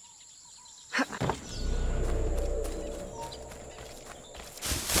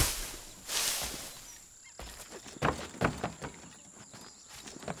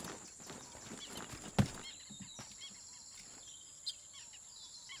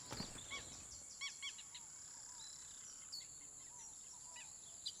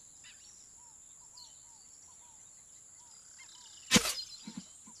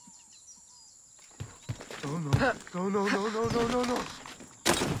 No.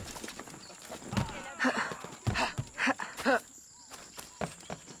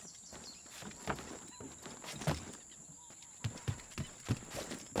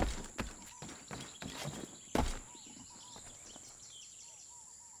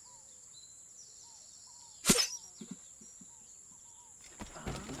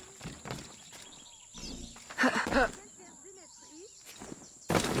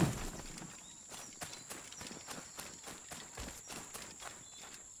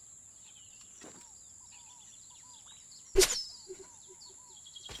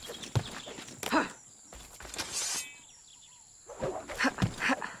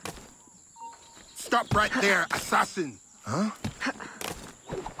 Stop right there, assassin! Huh?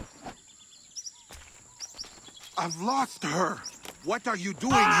 I've lost her! What are you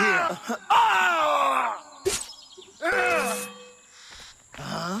doing here?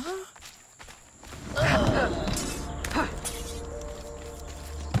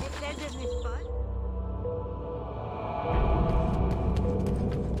 Est-elle devenue folle?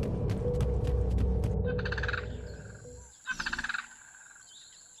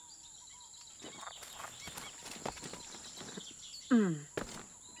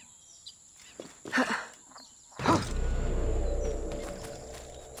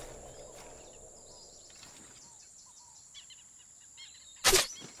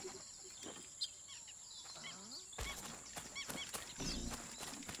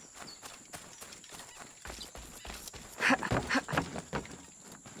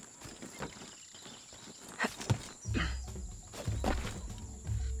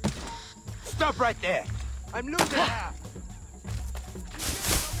 Stop right there! I'm losing her!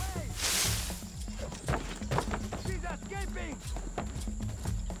 She's escaping!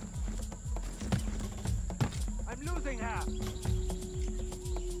 I'm losing her!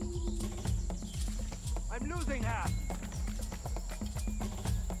 I'm losing her!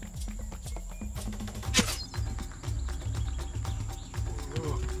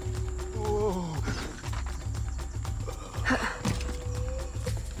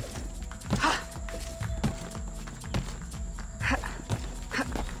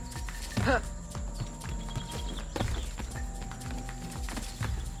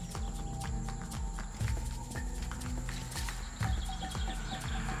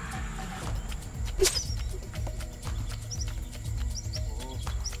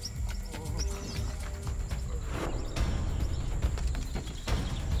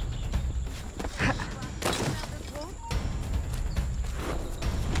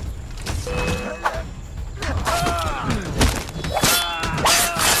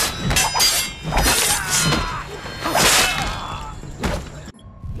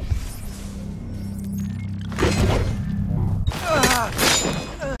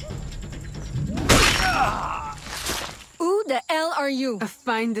 you? A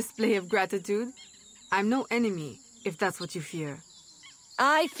fine display of gratitude. I'm no enemy, if that's what you fear.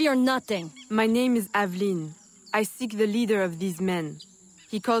 I fear nothing. My name is Aveline. I seek the leader of these men.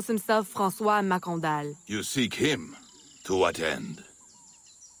 He calls himself François Macondal. You seek him? To what end?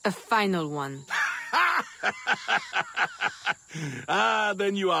 A final one. Ah,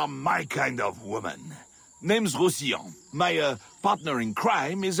 then you are my kind of woman. Name's Roussillon. My partner in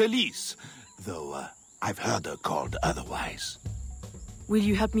crime is Elise. Though, I've heard her called otherwise. Will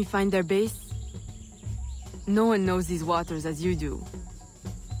you help me find their base? No one knows these waters as you do.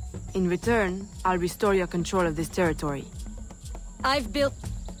 In return, I'll restore your control of this territory.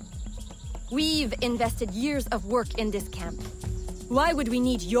 We've invested years of work in this camp. Why would we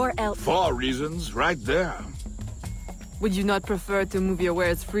need your help? 4 reasons, right there. Would you not prefer to move your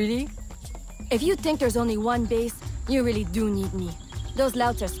wares freely? If you think there's only one base, you really do need me. Those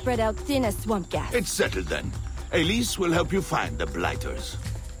louts are spread out thin as swamp gas. It's settled then. Elise will help you find the Blighters.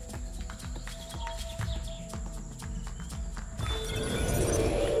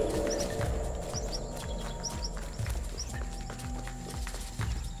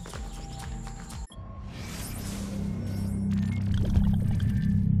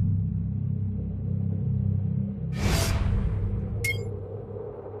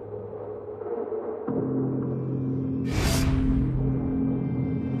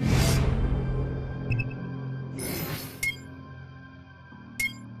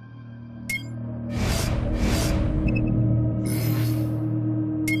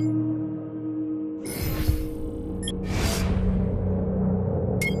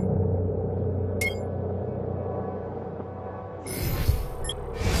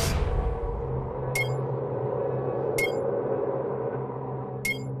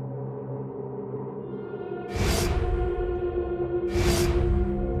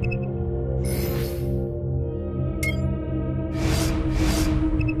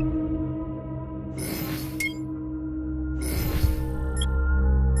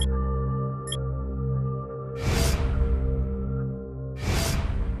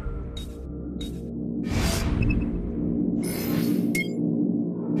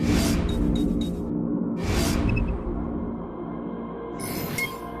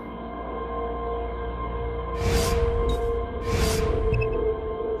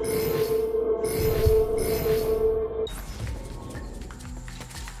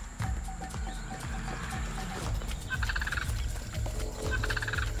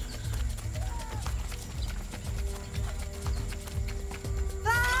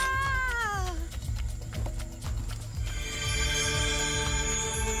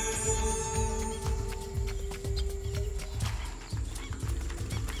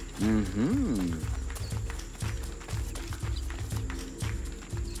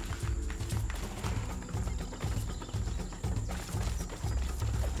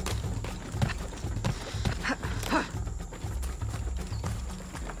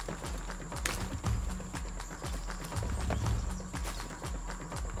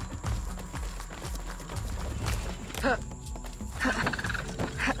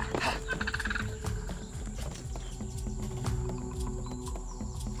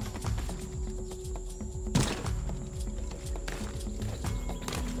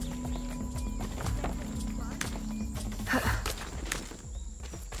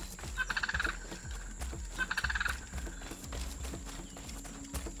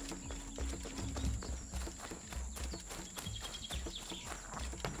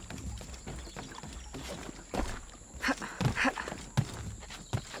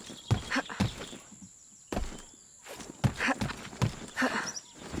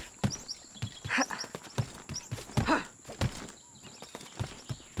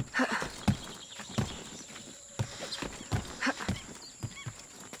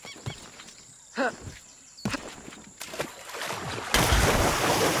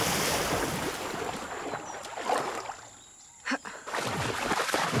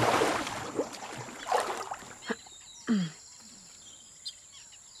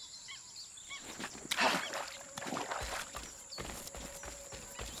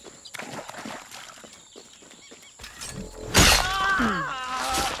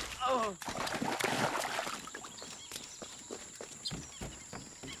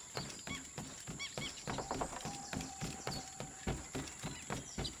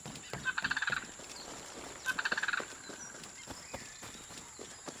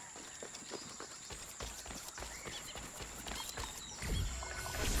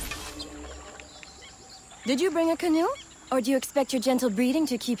 Did you bring a canoe? Or do you expect your gentle breeding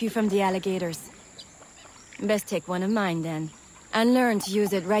to keep you from the alligators? Best take one of mine, then. And learn to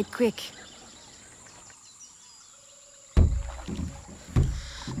use it right quick.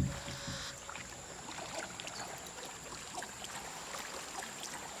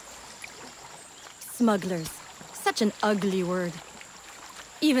 Smugglers. Such an ugly word.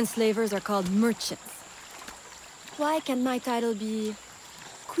 Even slavers are called merchants. Why can my title be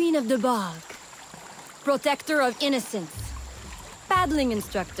Queen of the Bog, Protector of Innocence, Paddling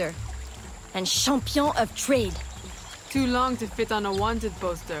Instructor, and Champion of Trade? Too long to fit on a wanted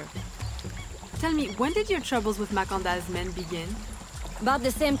poster. Tell me, when did your troubles with Macandal's men begin? About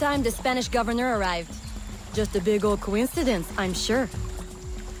the same time the Spanish governor arrived. Just a big old coincidence, I'm sure.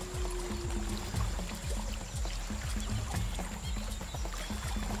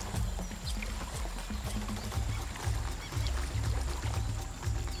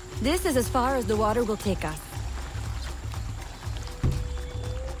 This is as far as the water will take us.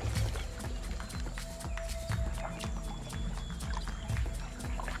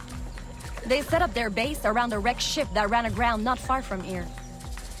 They set up their base around a wrecked ship that ran aground not far from here.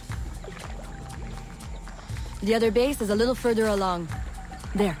 The other base is a little further along.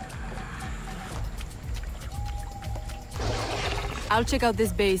 There. I'll check out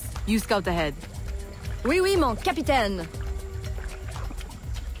this base. You scout ahead. Oui, oui, mon capitaine.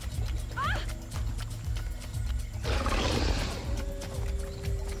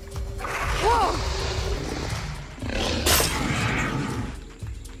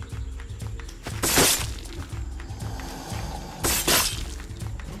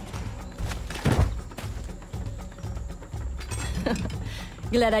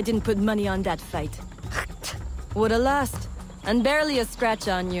 Glad I didn't put money on that fight. Woulda lost, and barely a scratch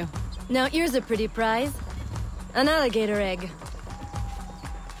on you. Now here's a pretty prize. An alligator egg.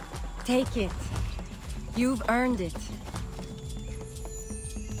 Take it. You've earned it.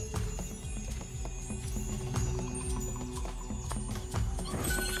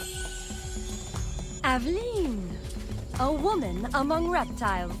 Aveline, a woman among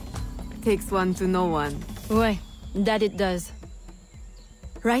reptiles. Takes one to know one. Ouais, that it does.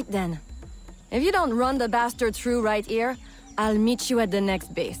 Right then. If you don't run the bastard through right here, I'll meet you at the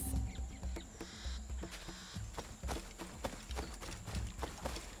next base.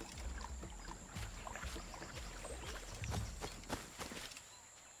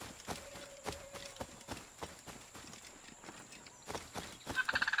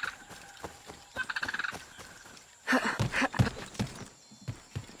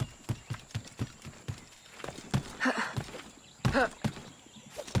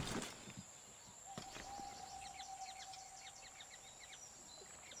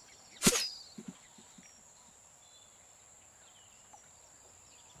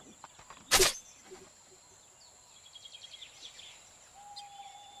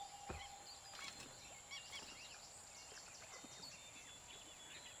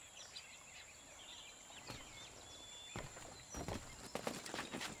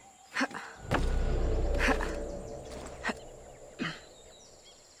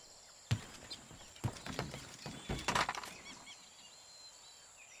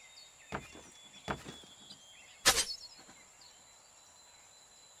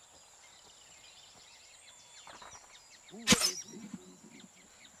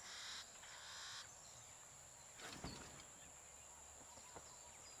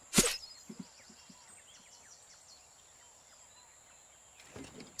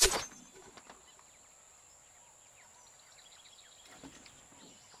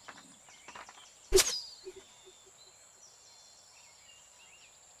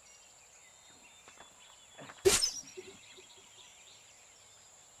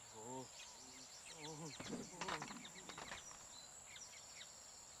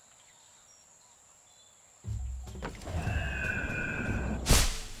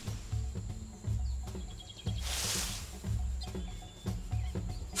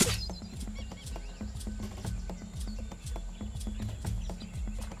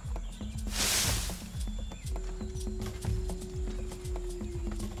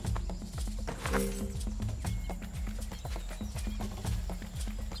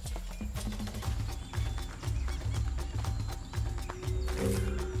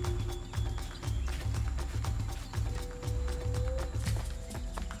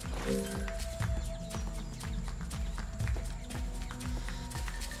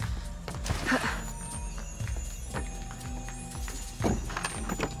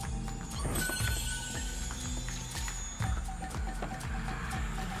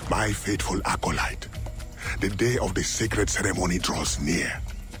 My faithful acolyte, the day of the sacred ceremony draws near.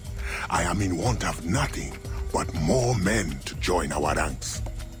 I am in want of nothing but more men to join our ranks.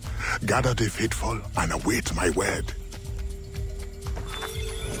 Gather the faithful and await my word.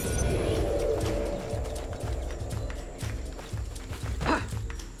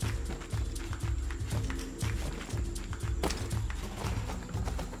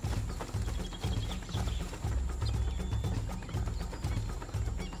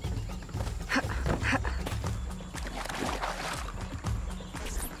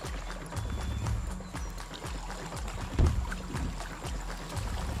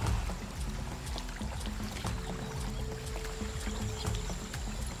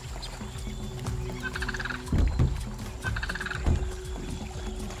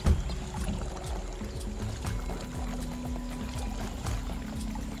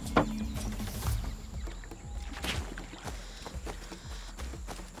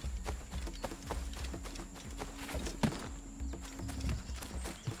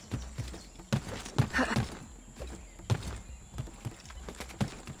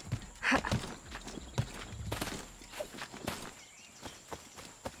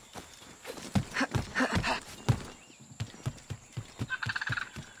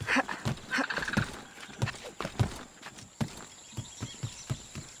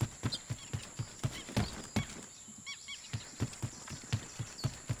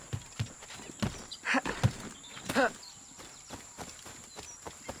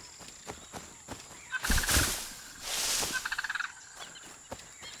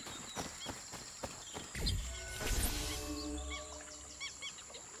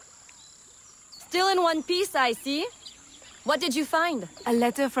 Still in one piece, I see. What did you find? A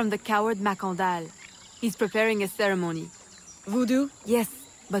letter from the coward Macandal. He's preparing a ceremony. Voodoo? Yes,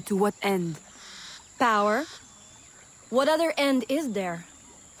 but to what end? Power. What other end is there?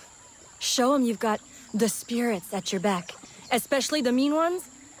 Show him you've got the spirits at your back, especially the mean ones,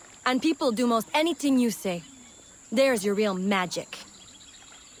 and people do most anything you say. There's your real magic.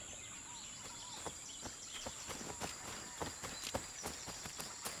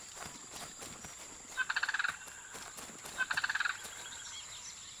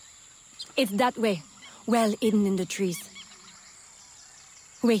 It's that way, well hidden in the trees.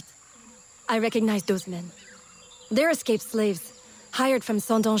 Wait, I recognize those men. They're escaped slaves, hired from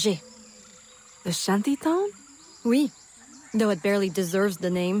Saint-Danger. The shantytown? Oui, though it barely deserves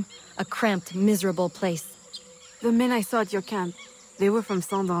the name. A cramped, miserable place. The men I saw at your camp, they were from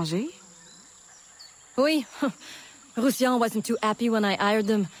Saint-Danger? Oui, Roussillon wasn't too happy when I hired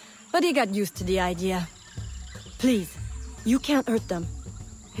them, but he got used to the idea. Please, you can't hurt them.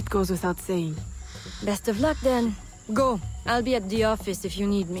 It goes without saying. Best of luck then. Go, I'll be at the office if you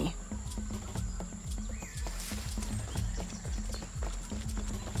need me.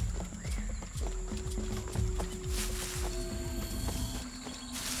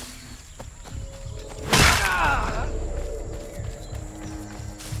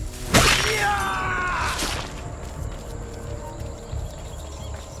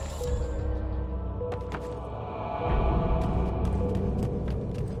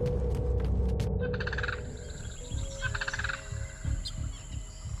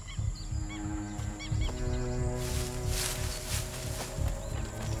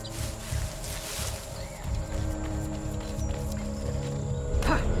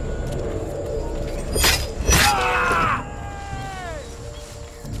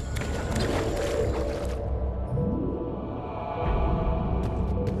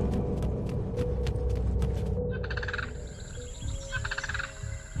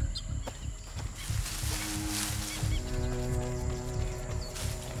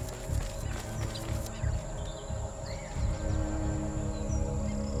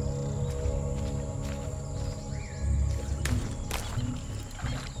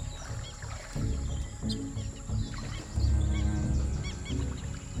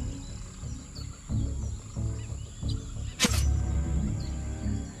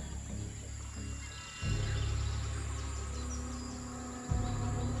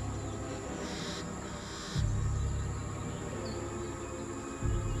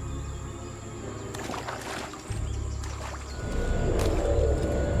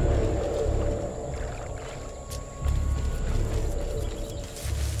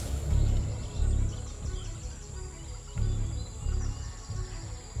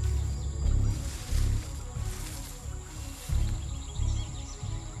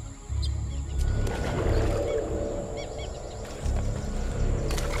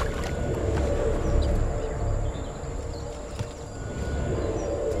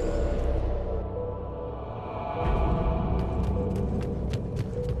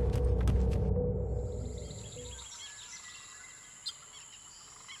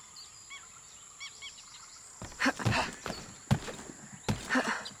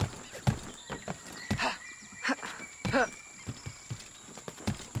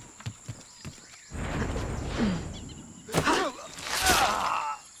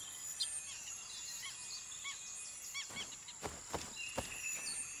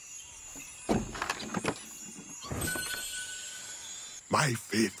 My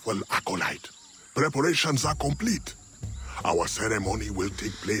faithful acolyte, preparations are complete. Our ceremony will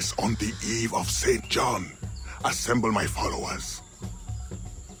take place on the eve of St. John. Assemble my followers.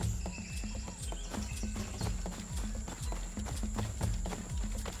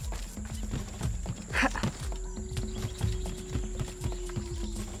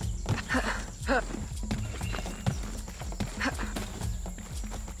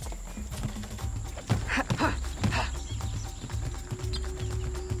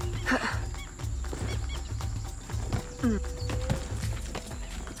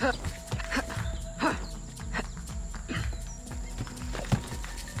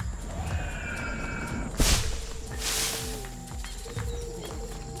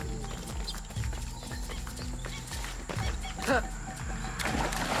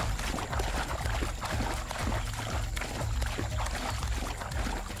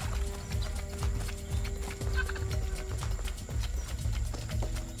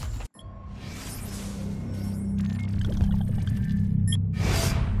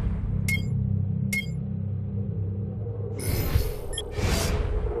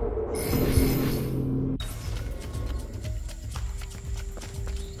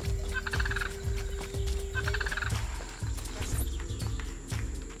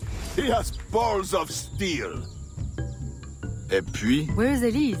 serious balls of steel. Et puis? Where's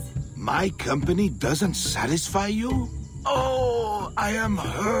Elise? My company doesn't satisfy you? Oh, I am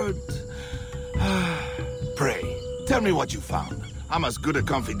hurt. Pray, tell me what you found. I'm as good a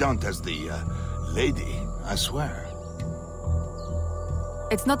confidant as the, lady, I swear.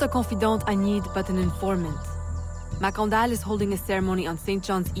 It's not a confidant I need, but an informant. Macandal is holding a ceremony on St.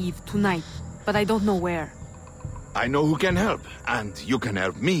 John's Eve tonight, but I don't know where. I know who can help, and you can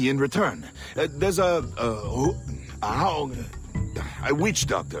help me in return. There's a witch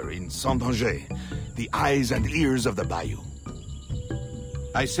doctor in Saint-Anger, the eyes and ears of the bayou.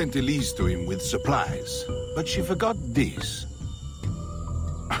 I sent Elise to him with supplies, but she forgot this.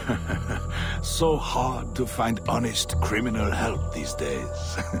 So hard to find honest criminal help these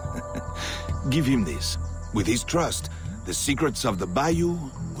days. Give him this. With his trust, the secrets of the bayou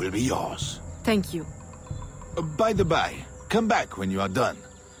will be yours. Thank you. By the by, come back when you are done.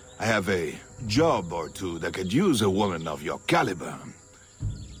 I have a job or two that could use a woman of your caliber.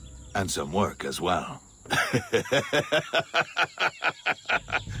 And some work as well.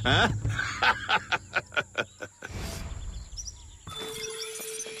 Huh?